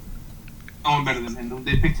 No one better than him.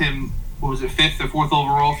 They picked him, 5th or 4th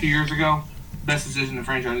overall a few years ago. Best decision the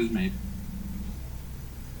franchise has made.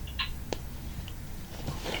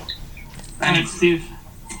 And Steve.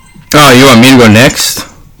 Oh, you want me to go next?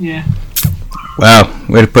 Yeah. Wow,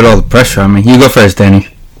 way to put all the pressure on me. You go first, Danny.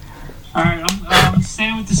 All right, I'm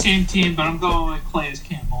staying with the same team, but I'm going with Calais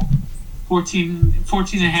Campbell. 14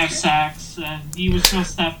 and a half sacks, and he was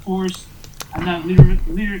just that force and that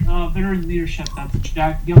veteran leadership that the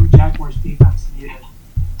young Jaguars defense needed.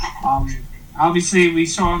 Obviously, we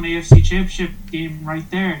saw in the AFC Championship game right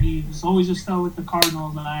there. He was always a star with the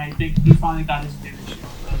Cardinals, and I think he finally got his due this year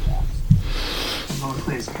with the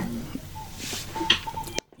Jags.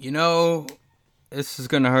 This is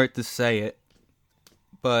going to hurt to say it,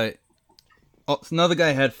 but another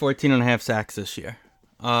guy had 14 and a half sacks this year.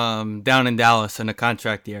 Down in Dallas in a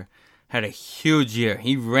contract year, had a huge year.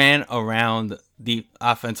 He ran around the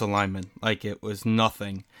offensive lineman like it was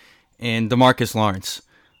nothing. And DeMarcus Lawrence,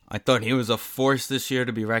 I thought he was a force this year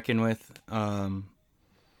to be reckoned with. I'm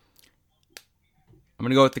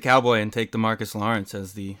going to go with the Cowboy and take DeMarcus Lawrence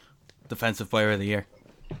as the Defensive Player of the Year.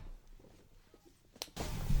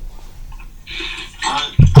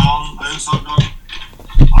 I guess I'll go.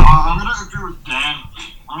 I'm going to agree with Dan.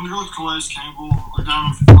 I'm going to go with Calais Campbell.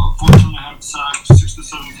 Again, 14 and a half sacks, 6 to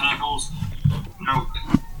 7 tackles.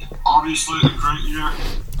 Obviously a great year.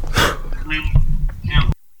 I mean,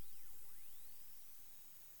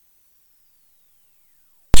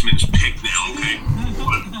 pick now, okay?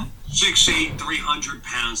 But 6'8", 300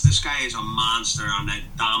 pounds. This guy is a monster on that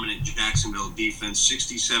dominant Jacksonville defense.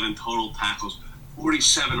 67 total tackles,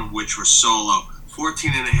 47 of which were solo.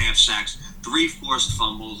 14 and a half sacks, 3 forced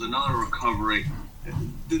fumbles, another recovery.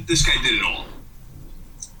 This guy did it all.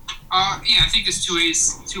 I think there's two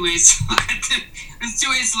ways to look at it. There's 2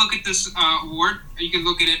 ways to look at this award. You can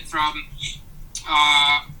look at it from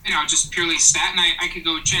just purely stat, and I could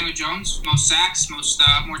go with Chandler Jones, most sacks, more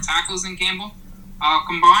tackles than Campbell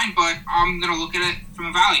combined, but I'm gonna look at it from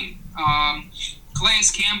a value.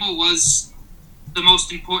 Calais Campbell was the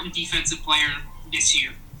most important defensive player this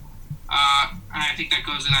year, and I think that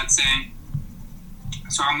goes without saying.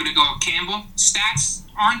 So I'm gonna go with Campbell. Stats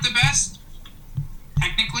aren't the best,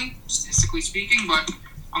 technically, statistically speaking, but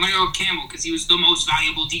I'm going to go with Campbell because he was the most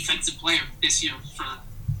valuable defensive player this year for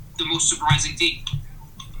the most surprising team.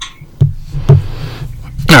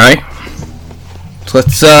 All right. So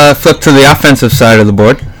let's flip to the offensive side of the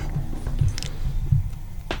board.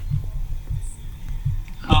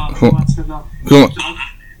 Who wants to go?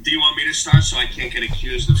 Do you want me to start so I can't get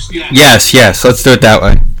accused of stealing? Yes. Let's do it that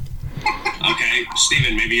way. Okay,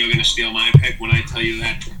 Steven, maybe you're going to steal my pick when I tell you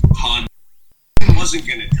that Todd wasn't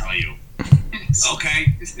going to tell you.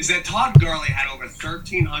 Okay? Is that Todd Gurley had over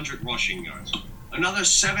 1,300 rushing yards. another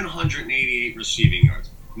 788 receiving yards,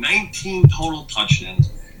 19 total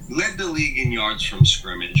touchdowns, led the league in yards from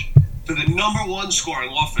scrimmage, for the number one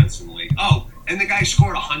scoring offense in the league. Oh, and the guy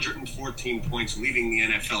scored 114 points, leading the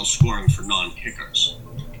NFL scoring for non-kickers.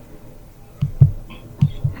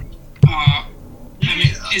 I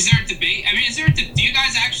mean, is there a debate? I mean, do you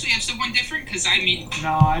guys actually have someone different? Because, I mean...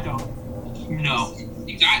 No, I don't. No.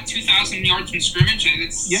 You got 2,000 yards from scrimmage?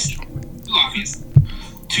 It's too obvious.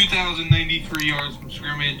 2,093 yards from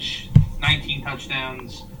scrimmage, 19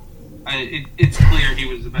 touchdowns. It's clear he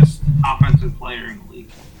was the best offensive player in the league.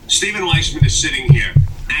 Steven Weissman is sitting here,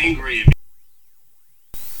 angry at me.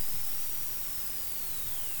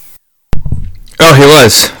 Oh, he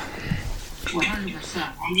was.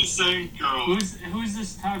 100%. I'm just saying, girl. Who's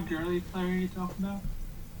this Todd Gurley player you talking about?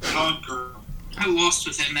 Not girl. I lost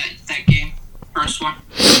with him that game. First one.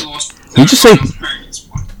 I lost. You just say...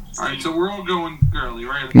 Alright, so we're all going Gurley,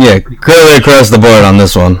 right? Yeah, Gurley across the board on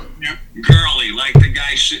this one. Yep. Girly, like the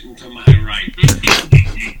guy sitting to my right.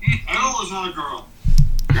 Errol is not a girl.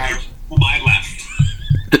 Right to my left.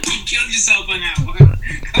 You killed yourself on that one.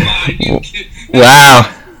 Come on, you killed.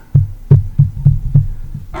 Wow.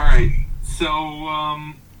 Alright, so,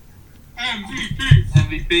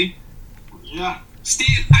 MVP? Yeah.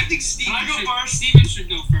 Steve, I think Steven Can I go first? Steven should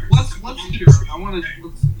go first. Let's hear it.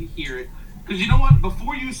 Let's hear it. Because you know what?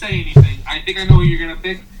 Before you say anything, I think I know who you're going to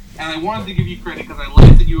pick, and I wanted to give you credit because I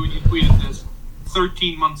laughed at you when you tweeted this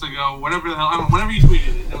 13 months ago, whatever the hell, I don't know, whenever you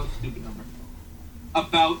tweeted it, that was a stupid number.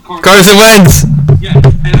 About Carson Wentz. Yeah,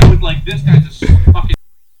 and I was like, this guy's a fucking...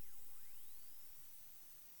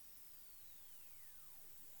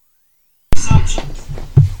 Receptions.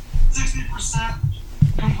 60%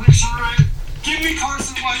 completion rate. Give me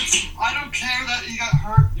Carson Wentz. I don't care that he got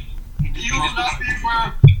hurt. Eagles would not be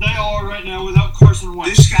where they are right now without Carson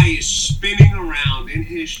Wentz. This guy is spinning around in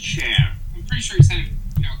his chair. I'm pretty sure he's had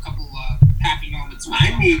a couple happy moments.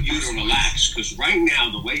 I need you to relax, because right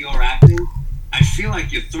now, the way you're acting, I feel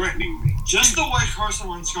like you're threatening me. Just the way Carson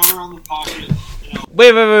Wentz got around the pocket. You know.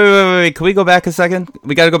 Wait. Can we go back a second?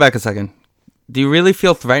 We gotta go back a second. Do you really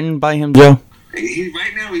feel threatened by him, Joe?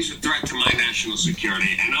 Right now, he's a threat to my national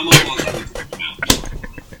security, and I'm almost with him now.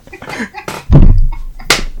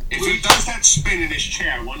 If he does that spin in his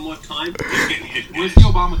chair one more time, he's getting hit. Where's the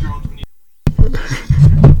Obama drones when you...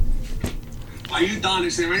 Are you done?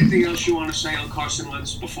 Is there anything else you want to say on Carson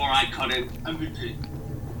Wentz before I cut in? MVP.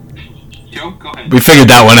 Joe, go ahead. We figured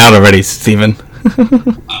that one out already, Steven.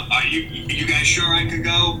 Are you guys sure I could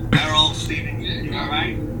go? Errol, Steven, you all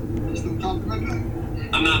right?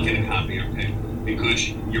 I'm not going to copy your pick because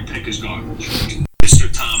your pick is garbage.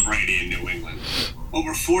 Mr. Tom Brady in New England.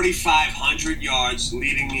 Over 4,500 yards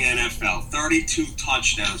leading the NFL, 32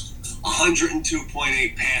 touchdowns,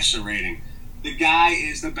 102.8 passer rating. The guy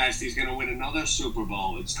is the best. He's going to win another Super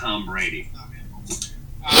Bowl. It's Tom Brady.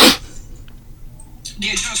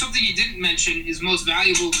 Yeah, Joe, something you didn't mention, his most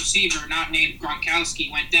valuable receiver, not named Gronkowski,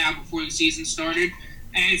 went down before the season started,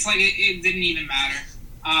 and it's like it didn't even matter.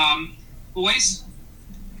 Boys?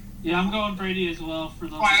 Yeah, I'm going Brady as well for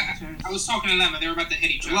those. I was talking to them, and they were about to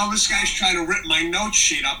hit each other. Well, this guy's trying to rip my note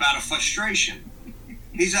sheet up out of frustration.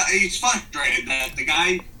 He's frustrated that the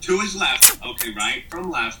guy to his left, okay, right,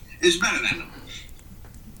 from left, is better than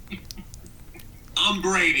him. I'm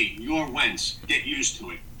Brady. You're Wentz. Get used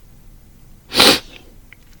to it.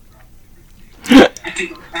 I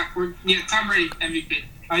think Tom Brady, MVP.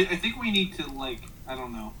 I think we need to, I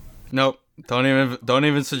don't know. Nope. Don't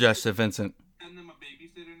even suggest it, Vincent. Send them a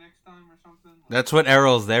babysitter next time or something. That's what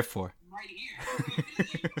Errol's there for. Right here.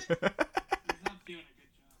 He's not doing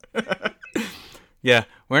a good job. Yeah,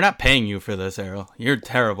 we're not paying you for this, Errol. You're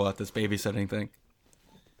terrible at this babysitting thing.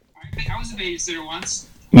 I was a babysitter once.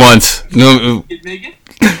 Once. No, Kid Megan?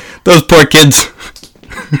 those poor kids.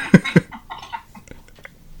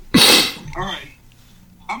 Alright.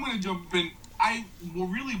 I'm going to jump in. I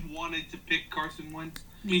really wanted to pick Carson Wentz.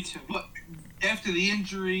 Me too. But after the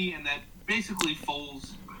injury and that basically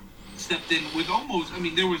Foles stepped in with almost,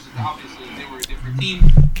 there was obviously they were a different team,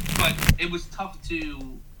 but it was tough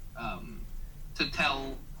to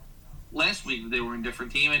tell last week that they were a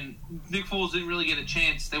different team, and Nick Foles didn't really get a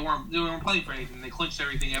chance. They weren't playing for anything. They clinched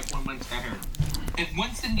everything after when Wentz got hurt. If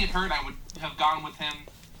Wentz didn't get hurt, I would have gone with him.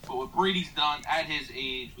 But what Brady's done at his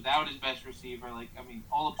age, without his best receiver,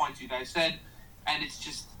 all the points you guys said, and it's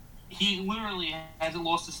just he literally hasn't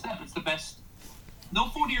lost a step. It's the best. No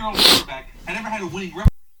 40-year-old quarterback had ever had a winning record.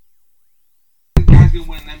 The guy's gonna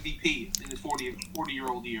win an MVP in his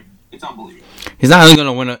 40-year-old year. It's unbelievable. He's not only going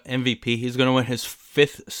to win an MVP, he's going to win his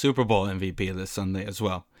 5th Super Bowl MVP this Sunday as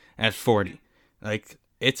well, at 40.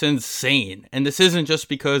 It's insane. And this isn't just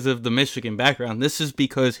because of the Michigan background. This is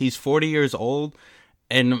because he's 40 years old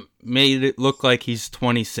and made it look like he's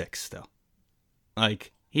 26 still.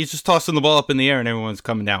 Like, he's just tossing the ball up in the air and everyone's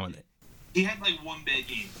coming down with it. He had like one bad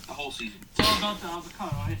game the whole season. It's all about the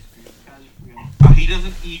avocado ice cream. Guys are forgetting. He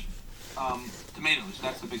doesn't eat tomatoes.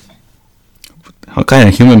 That's the big thing. What kind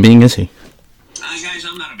of human being is he? Guys,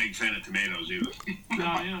 I'm not a big fan of tomatoes either. No,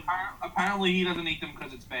 yeah. Apparently, he doesn't eat them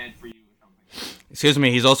because it's bad for you or something. Excuse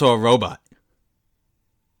me, he's also a robot.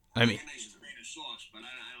 I mean, Nice tomato sauce, but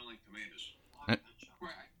I don't like tomatoes. Right.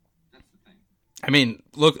 That's the thing. I mean,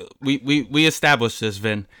 look, we established this,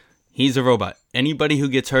 Vin. He's a robot. Anybody who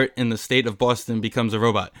gets hurt in the state of Boston becomes a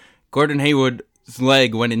robot. Gordon Hayward's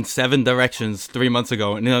leg went in 7 directions 3 months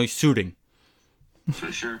ago, and now he's shooting.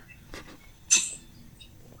 For sure.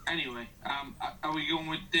 Anyway, are we going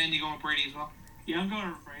with Dan? You going with Brady as well? Yeah, I'm going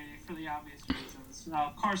with Brady for the obvious reasons.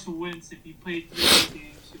 Carson Wentz, if he played 3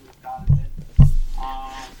 games, he would have gotten it.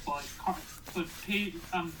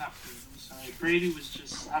 Brady was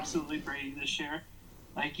just absolutely Brady this year.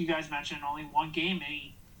 Like you guys mentioned, only 1 game.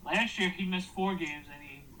 Last year he missed 4 games and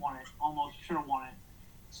he won it. Almost should have won it.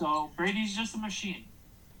 So Brady's just a machine.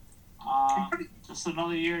 Just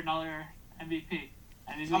another year, another MVP.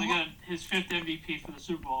 And he's going to get his 5th MVP for the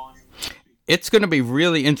Super Bowl. It's going to be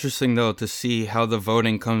really interesting, though, to see how the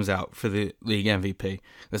voting comes out for the league MVP.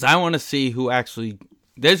 Because I want to see who actually...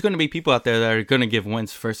 There's going to be people out there that are going to give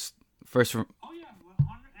Wentz first. Oh, yeah.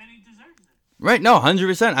 And he deserves it. Right, no,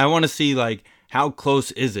 100%. I want to see, like, how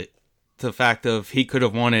close is it to the fact of he could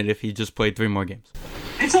have won it if he just played 3 more games.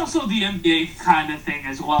 It's also the NBA kind of thing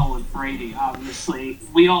as well with Brady, obviously.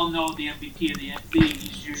 We all know the MVP of the league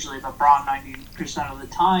is usually LeBron 90% of the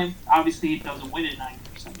time. Obviously, he doesn't win it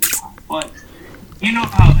 90% of the time. But you know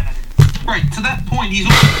how that is. Right, to that point, he's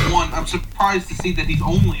only won. I'm surprised to see that he's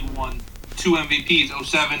only won 2 MVPs.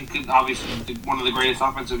 2007, because obviously one of the greatest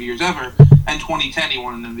offensive years ever, and 2010 he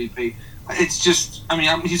won an MVP. It's just, I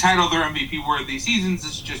mean, he's had other MVP-worthy seasons.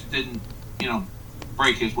 This just didn't,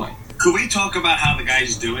 break his way. Could we talk about how the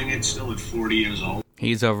guy's doing it still at 40 years old?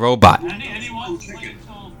 He's a robot. And he wants to play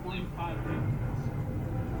until 45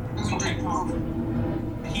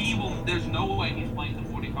 He will. There's no way he's playing to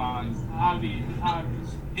 45. Obvious.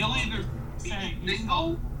 He'll either be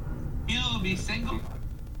single. He'll be single.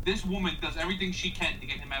 This woman does everything she can to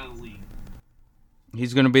get him out of the league.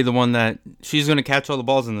 He's going to be the one that... She's going to catch all the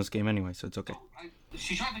balls in this game anyway, so it's okay.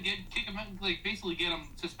 She tried to kick him out, like basically get him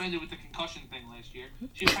suspended with the concussion thing last year.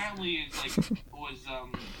 She apparently was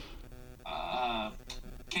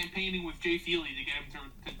campaigning with Jay Feely to get him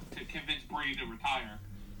to convince Brady to retire.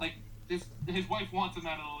 Like his wife wants him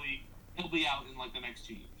out of the league. He'll be out in like the next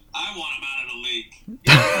 2 years. I want him out of the league.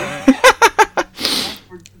 That's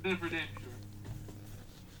for damn sure.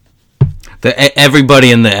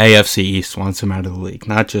 Everybody in the AFC East wants him out of the league,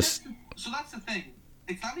 not just... So that's the thing.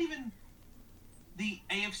 It's not even the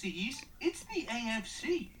AFC East. It's the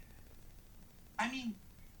AFC. I mean,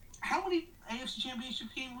 how many AFC Championship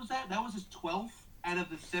games was that? That was his 12th out of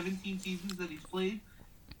the 17 seasons that he's played.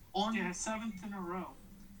 Yeah, 7th in a row.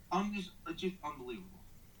 Just unbelievable.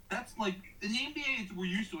 That's like in the NBA. We're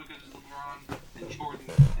used to it because of LeBron and Jordan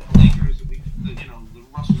and the Lakers and the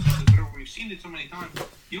Russell Simmons, whatever. We've seen it so many times.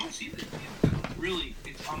 You don't see this. Really,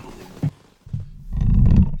 it's unbelievable.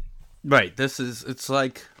 Right. It's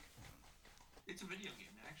like... It's a video game.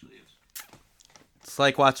 It actually is. It's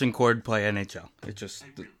like watching Cord play NHL. It just...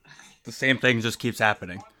 The same thing just keeps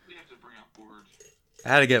happening. We have to bring up Cord. I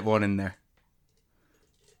had to get one in there.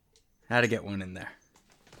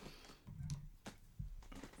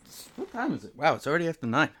 What time is it? Wow, it's already after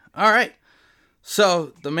 9. All right.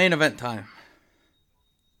 So, the main event time.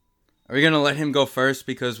 Are we going to let him go first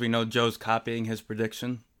because we know Joe's copying his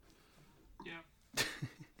prediction? Yeah.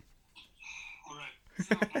 All right.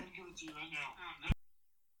 So I'm going to give it to you right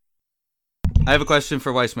now. I have a question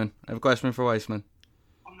for Weissman. I'm not going to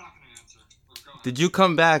answer. Go ahead. Did you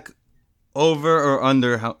come back over or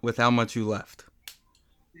under with how much you left?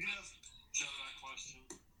 You can ask Joe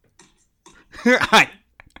that question.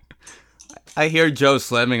 I hear Joe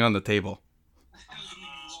slamming on the table.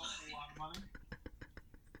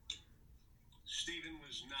 Steven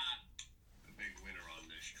was not a big winner on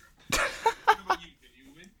this trip. What about you? Did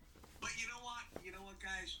you win? But you know what? You know what,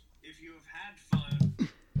 guys? If you have had fun,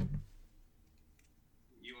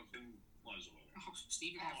 you have been pleasant. Oh,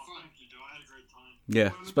 Steven had fun. Thank you, Joe. I had a great time.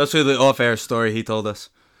 Yeah, especially the off-air story he told us.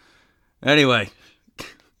 Anyway.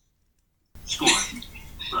 Score.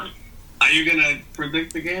 Right. Are you going to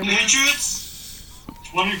predict the game? Patriots,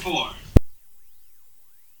 24.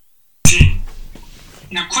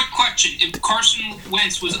 Now, quick question. If Carson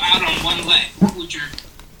Wentz was out on one leg, what would your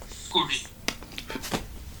Corbin.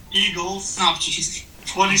 Eagles. Oh, jeez.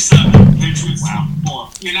 27. Patriots. Wow.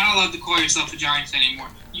 You're not allowed to call yourself a Giants anymore.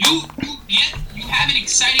 You have an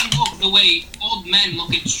exciting look the way old men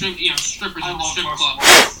look at strippers at the strip club.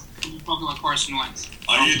 You're talking about Carson Wentz.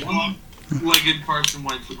 Are you one? Legged Carson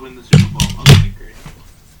Wentz would win the Super Bowl. Okay, great.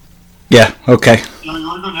 Yeah. Okay. You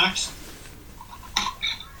want to go next?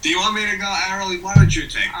 Do you want me to go, Arrow? Why don't you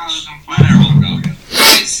take this? I'm Let fine. Arrow go.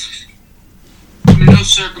 Guys, under no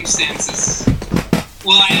circumstances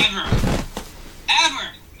will I ever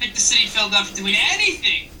pick the city of Philadelphia to win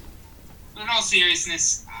anything. But in all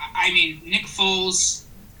seriousness, I mean, Nick Foles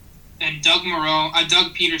and Doug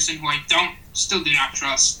Peterson, who I still do not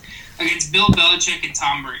trust, against Bill Belichick and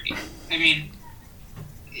Tom Brady. I mean,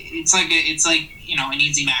 it's like an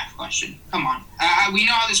easy math question. Come on, we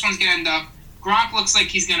know how this one's gonna end up. Gronk looks like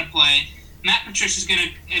he's gonna play. Matt Patricia's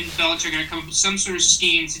and Belichick are gonna come up with some sort of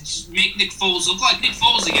scheme to just make Nick Foles look like Nick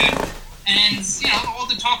Foles again. And all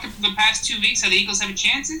the talk of the past 2 weeks, how the Eagles have a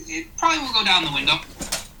chance, it probably will go down the window.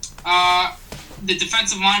 The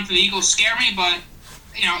defensive line for the Eagles scare me, but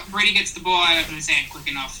Brady gets the ball out of his hand quick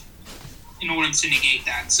enough in order to negate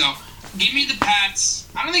that. So give me the Pats.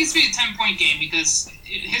 I don't think it's going to be a 10-point game because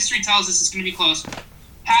history tells us it's going to be close.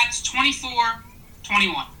 Pats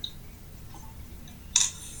 24-21.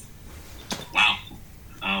 Wow.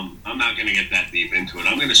 I'm not going to get that deep into it.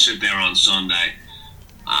 I'm going to sit there on Sunday.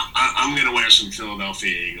 I'm going to wear some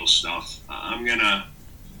Philadelphia Eagles stuff. I'm going to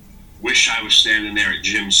wish I was standing there at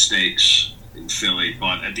Jim's Steaks in Philly.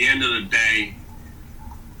 But at the end of the day,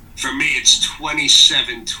 for me, it's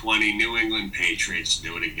 27-20. New England Patriots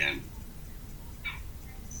do it again.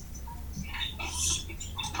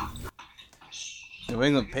 New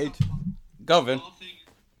England Patriots. Go, Vin. I'll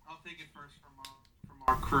take it first from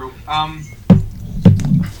our crew.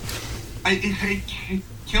 It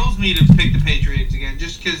kills me to pick the Patriots again,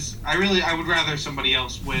 just because I would rather somebody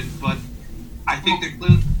else win. But I think they're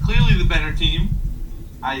clearly the better team.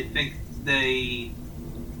 I think they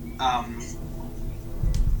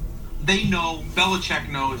know, Belichick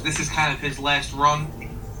knows this is kind of his last run.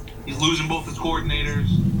 He's losing both his coordinators.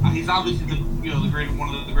 He's obviously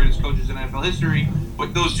one of the greatest coaches in NFL history,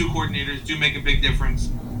 but those two coordinators do make a big difference.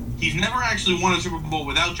 He's never actually won a Super Bowl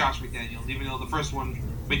without Josh McDaniels, even though the first one,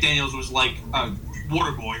 McDaniels was like a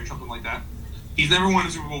water boy or something like that. He's never won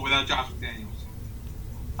a Super Bowl without Josh McDaniels.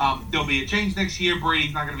 There'll be a change next year.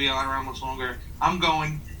 Brady's not going to be around much longer. I'm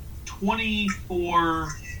going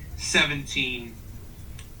 24-17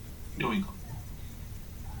 New England.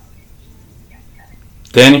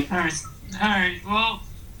 Danny? All right. Well,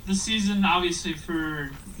 the season, obviously, for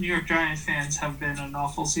New York Giants fans have been an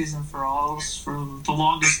awful season for all of us for the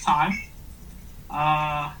longest time.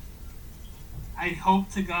 I hope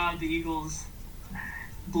to God the Eagles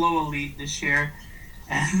blow a lead this year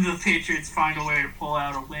and the Patriots find a way to pull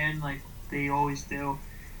out a win like they always do.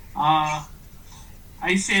 I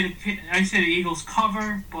say the Eagles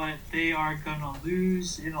cover, but they are going to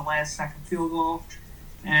lose in the last-second field goal,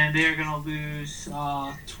 and they are going to lose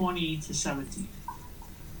 20-17.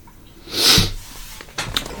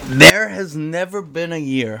 There has never been a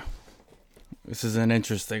year, this is an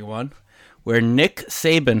interesting one, where Nick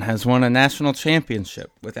Saban has won a national championship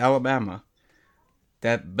with Alabama,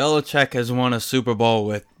 that Belichick has won a Super Bowl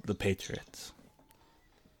with the Patriots.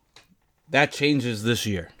 That changes this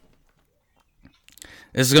year.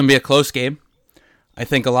 This is going to be a close game. I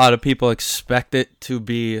think a lot of people expect it to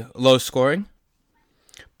be low scoring,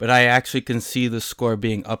 but I actually can see the score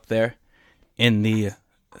being up there in the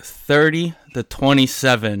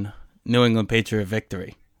 30-27 New England Patriot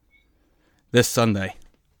victory this Sunday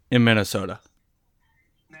in Minnesota.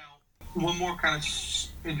 Now, one more kind of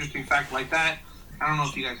interesting fact like that. I don't know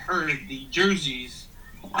if you guys heard the jerseys.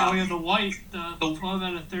 The white, the 12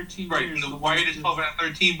 out of 13 right, years. the white is 12 out of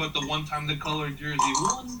 13, but the one time the colored jersey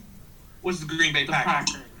won was the Green Bay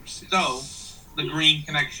Packers. So, the green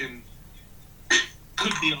connection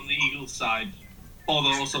could be on the Eagles' side,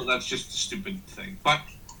 although also that's just a stupid thing. But,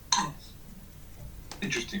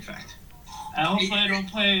 interesting fact. I hopefully I don't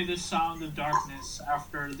play the Sound of Darkness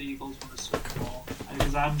after the Eagles win the Super Bowl,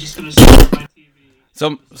 because I'm just going to sit on my TV.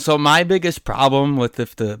 So my biggest problem with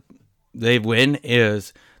if they win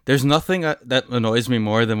is there's nothing that annoys me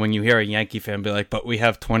more than when you hear a Yankee fan be like, but we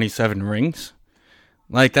have 27 rings.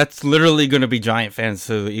 Like, that's literally going to be Giant fans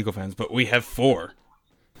to the Eagle fans, but we have 4.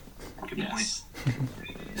 Yes.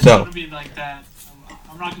 It's So going to be like that.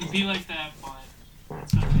 I'm not going to be like that, but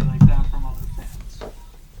it's going to be like that from other fans.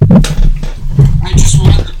 I just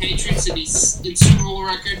want the Patriots to be in Super Bowl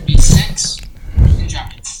record be 6 and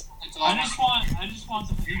Giants. That's all I just want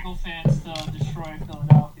the Eagle fans to destroy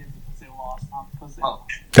Philadelphia because they lost, not because they. Oh.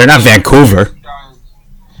 They're not Vancouver.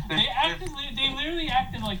 They literally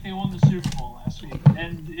acted like they won the Super Bowl last week,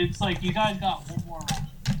 and it's like you guys got one more round.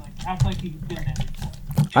 Like act like you've been there before.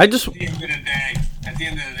 At the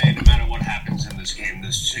end of the day, no matter what happens in this game,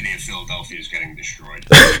 the city of Philadelphia is getting destroyed.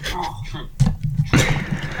 True.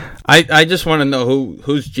 I just want to know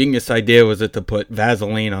whose genius idea was it to put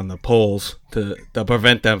Vaseline on the poles to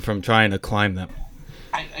prevent them from trying to climb them.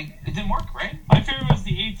 It didn't work, right? My favorite was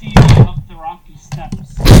the ATV up the rocky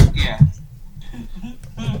steps. Yeah.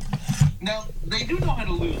 Now, they do know how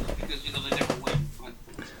to lose because, they never win, but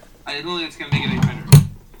I don't think it's going to make it any better.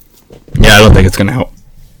 Yeah, I don't think it's going to help.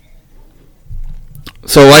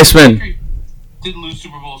 So, Weissman. Did lose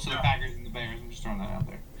Super Bowls to the Packers and the Bears. I'm just throwing that out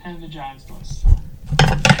there. And the Giants twice.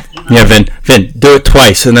 Yeah, Vin, do it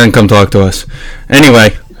twice and then come talk to us.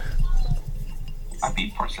 Anyway. I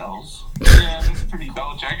beat Parcells. Yeah, that's pretty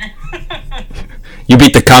Belichick. You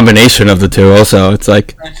beat the combination of the two also. It's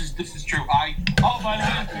like... This is true. By the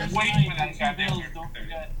way, waiting for that guy. Don't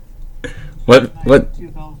forget. What? 2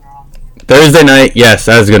 Bills are on. Thursday night, yes,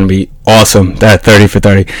 that is going to be awesome. That 30 for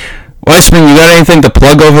 30. Weissman, you got anything to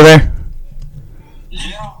plug over there?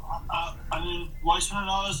 Yeah, Weissman and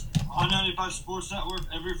Oz on 95 Sports Network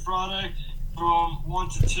every Friday from 1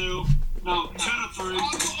 to 2. No, 2 to 3.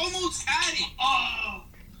 Oh, almost had it. Oh.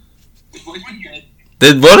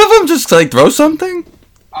 Did one of them just, throw something?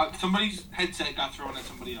 Somebody's headset got thrown at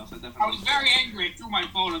somebody else. I was very angry. I threw my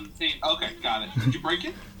phone on the table. Okay, got it. Did you break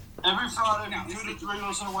it? Every Friday from 2 to 3,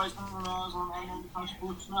 listen to Weissman and Oz on 95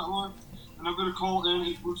 Sports Network. And I'm going to call in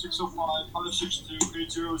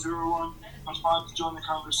 84605-562-8001. Press 5 to join the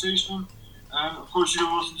conversation. And, of course, you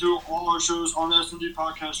can listen to all our shows on the S&D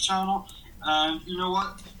Podcast channel. And you know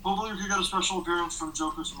what? Hopefully we could get a special appearance from Joe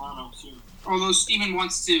Cusimano soon. Although Steven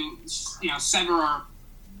wants to, sever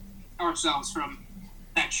ourselves from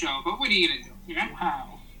that show. But what are you going to do?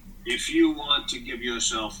 Wow. If you want to give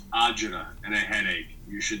yourself agita and a headache,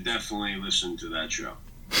 you should definitely listen to that show.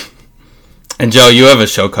 And Joe, you have a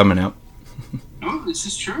show coming out. No, this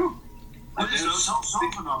is true.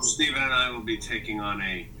 Steven and I will be taking on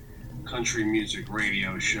a country music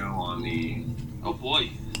radio show on the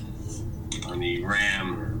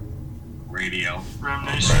Ram Radio. Ram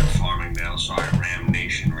Nation. Farmingdale. Sorry, Ram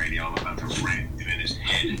Nation Radio. I'm about to ram him in his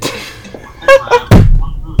head.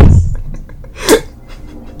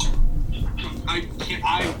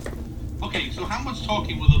 Okay, so how much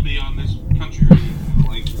talking will there be on this country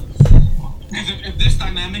radio? Because if this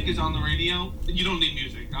dynamic is on the radio, you don't need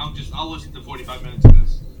music. I'll listen to 45 minutes of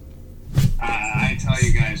this. I tell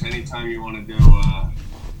you guys, anytime you want to do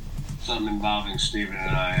something involving Steven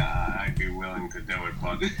and I'd be willing to do it.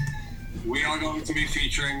 But we are going to be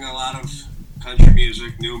featuring a lot of country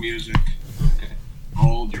music, new music,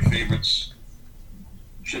 old, your favorites.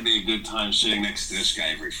 Should be a good time sitting next to this guy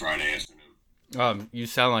every Friday afternoon. You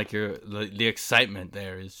sound like the excitement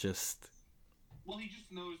there is just... Well, he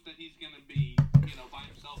just knows that he's going to be, by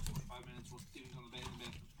himself 45 minutes while Steven's on the bed.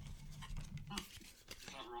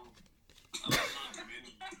 Not wrong.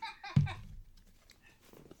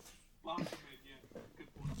 Good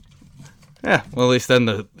point. Yeah, well, at least then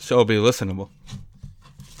the show will be listenable.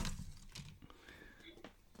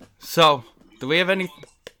 So, do we have any...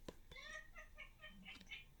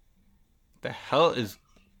 The hell is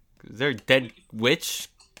there a dead witch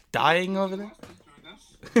dying over there?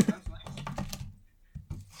 That's nice.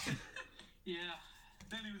 Yeah.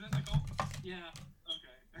 Danny, was that Nicole? Yeah.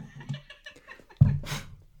 Okay.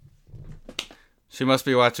 She must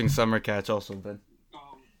be watching Summer Catch also, then.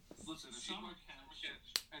 Listen, if Summer Catch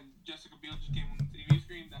and Jessica Biel just came on the TV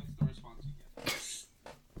screen, that's the response you get.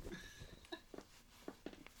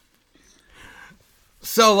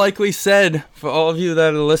 So, like we said, for all of you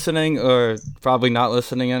that are listening, or probably not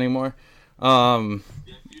listening anymore, Yeah,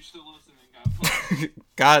 you're still listening, God bless.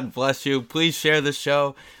 God bless you. Please share the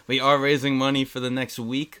show. We are raising money for the next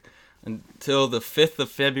week until the 5th of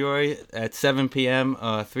February at 7 p.m.,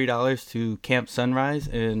 $3 to Camp Sunrise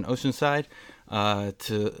in Oceanside.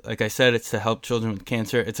 Like I said, it's to help children with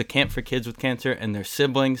cancer. It's a camp for kids with cancer and their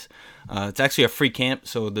siblings. It's actually a free camp,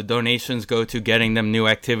 so the donations go to getting them new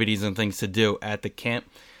activities and things to do at the camp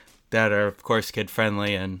that are, of course,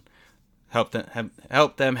 kid-friendly and help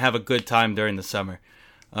them have a good time during the summer.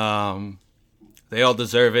 They all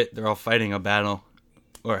deserve it. They're all fighting a battle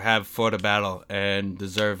or have fought a battle and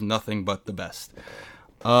deserve nothing but the best.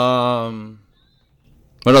 What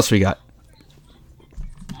else we got?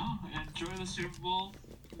 Enjoy the Super Bowl.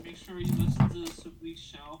 Make sure you listen to this week's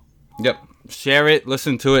show. Yep. Share it.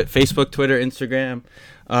 Listen to it. Facebook, Twitter, Instagram,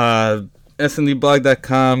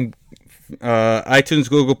 sndblog.com, iTunes,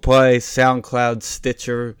 Google Play, SoundCloud,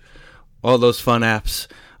 Stitcher, all those fun apps.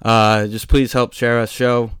 Just please help share our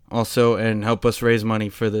show also and help us raise money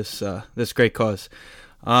for this this great cause.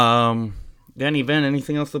 Danny, Ben,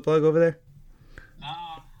 anything else to plug over there?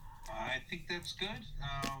 I think that's good.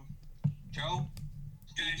 Joe?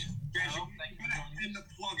 Guys, Joe, you thank you for gotta joining end us.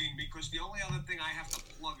 the plugging because the only other thing I have to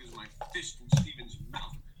plug is my fist in Steven's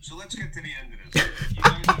mouth. So let's get to the end of this. You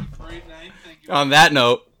guys have a great night. Thank you. On that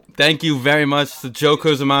note, thank you very much to Joe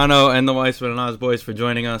Cusimano and the Weissman and Oz boys for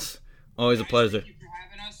joining us. Always a pleasure. Thank you for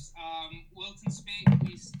having us. Wilton Spate,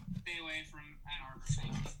 please stay away from Ann Arbor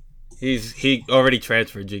State. He already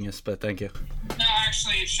transferred, genius, but thank you. No,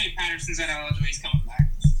 actually, if Shea Patterson's at LSU, he's coming back.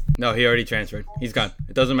 No, he already transferred. He's gone.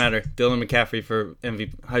 It doesn't matter. Dylan McCaffrey for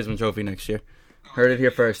MVP Heisman Trophy next year. Heard it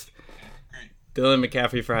here first. Dylan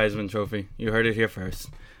McCaffrey for Heisman Trophy. You heard it here first.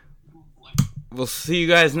 We'll see you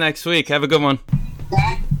guys next week. Have a good one.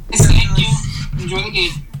 Thank you. Enjoy the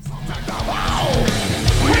game.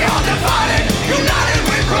 We are divided, united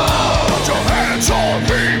we grow. Put your hands on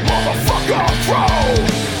me, motherfucker, throw.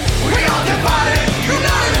 We are divided,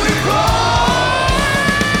 united we grow.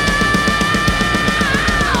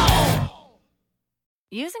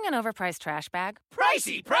 Using an overpriced trash bag?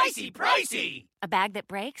 Pricey, pricey, pricey! A bag that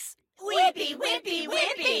breaks? Whippy, whippy,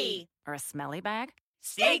 whippy! Or a smelly bag?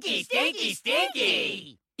 Stinky, stinky,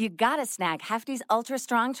 stinky! You gotta snag Hefty's Ultra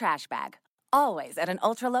Strong Trash Bag. Always at an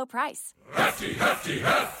ultra low price. Hefty, hefty,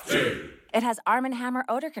 hefty. It has Arm & Hammer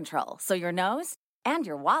odor control, so your nose and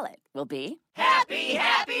your wallet will be Happy,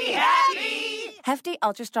 happy, happy! Hefty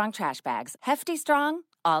Ultra Strong Trash Bags. Hefty strong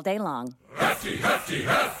all day long. Hefty, hefty,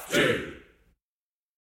 hefty.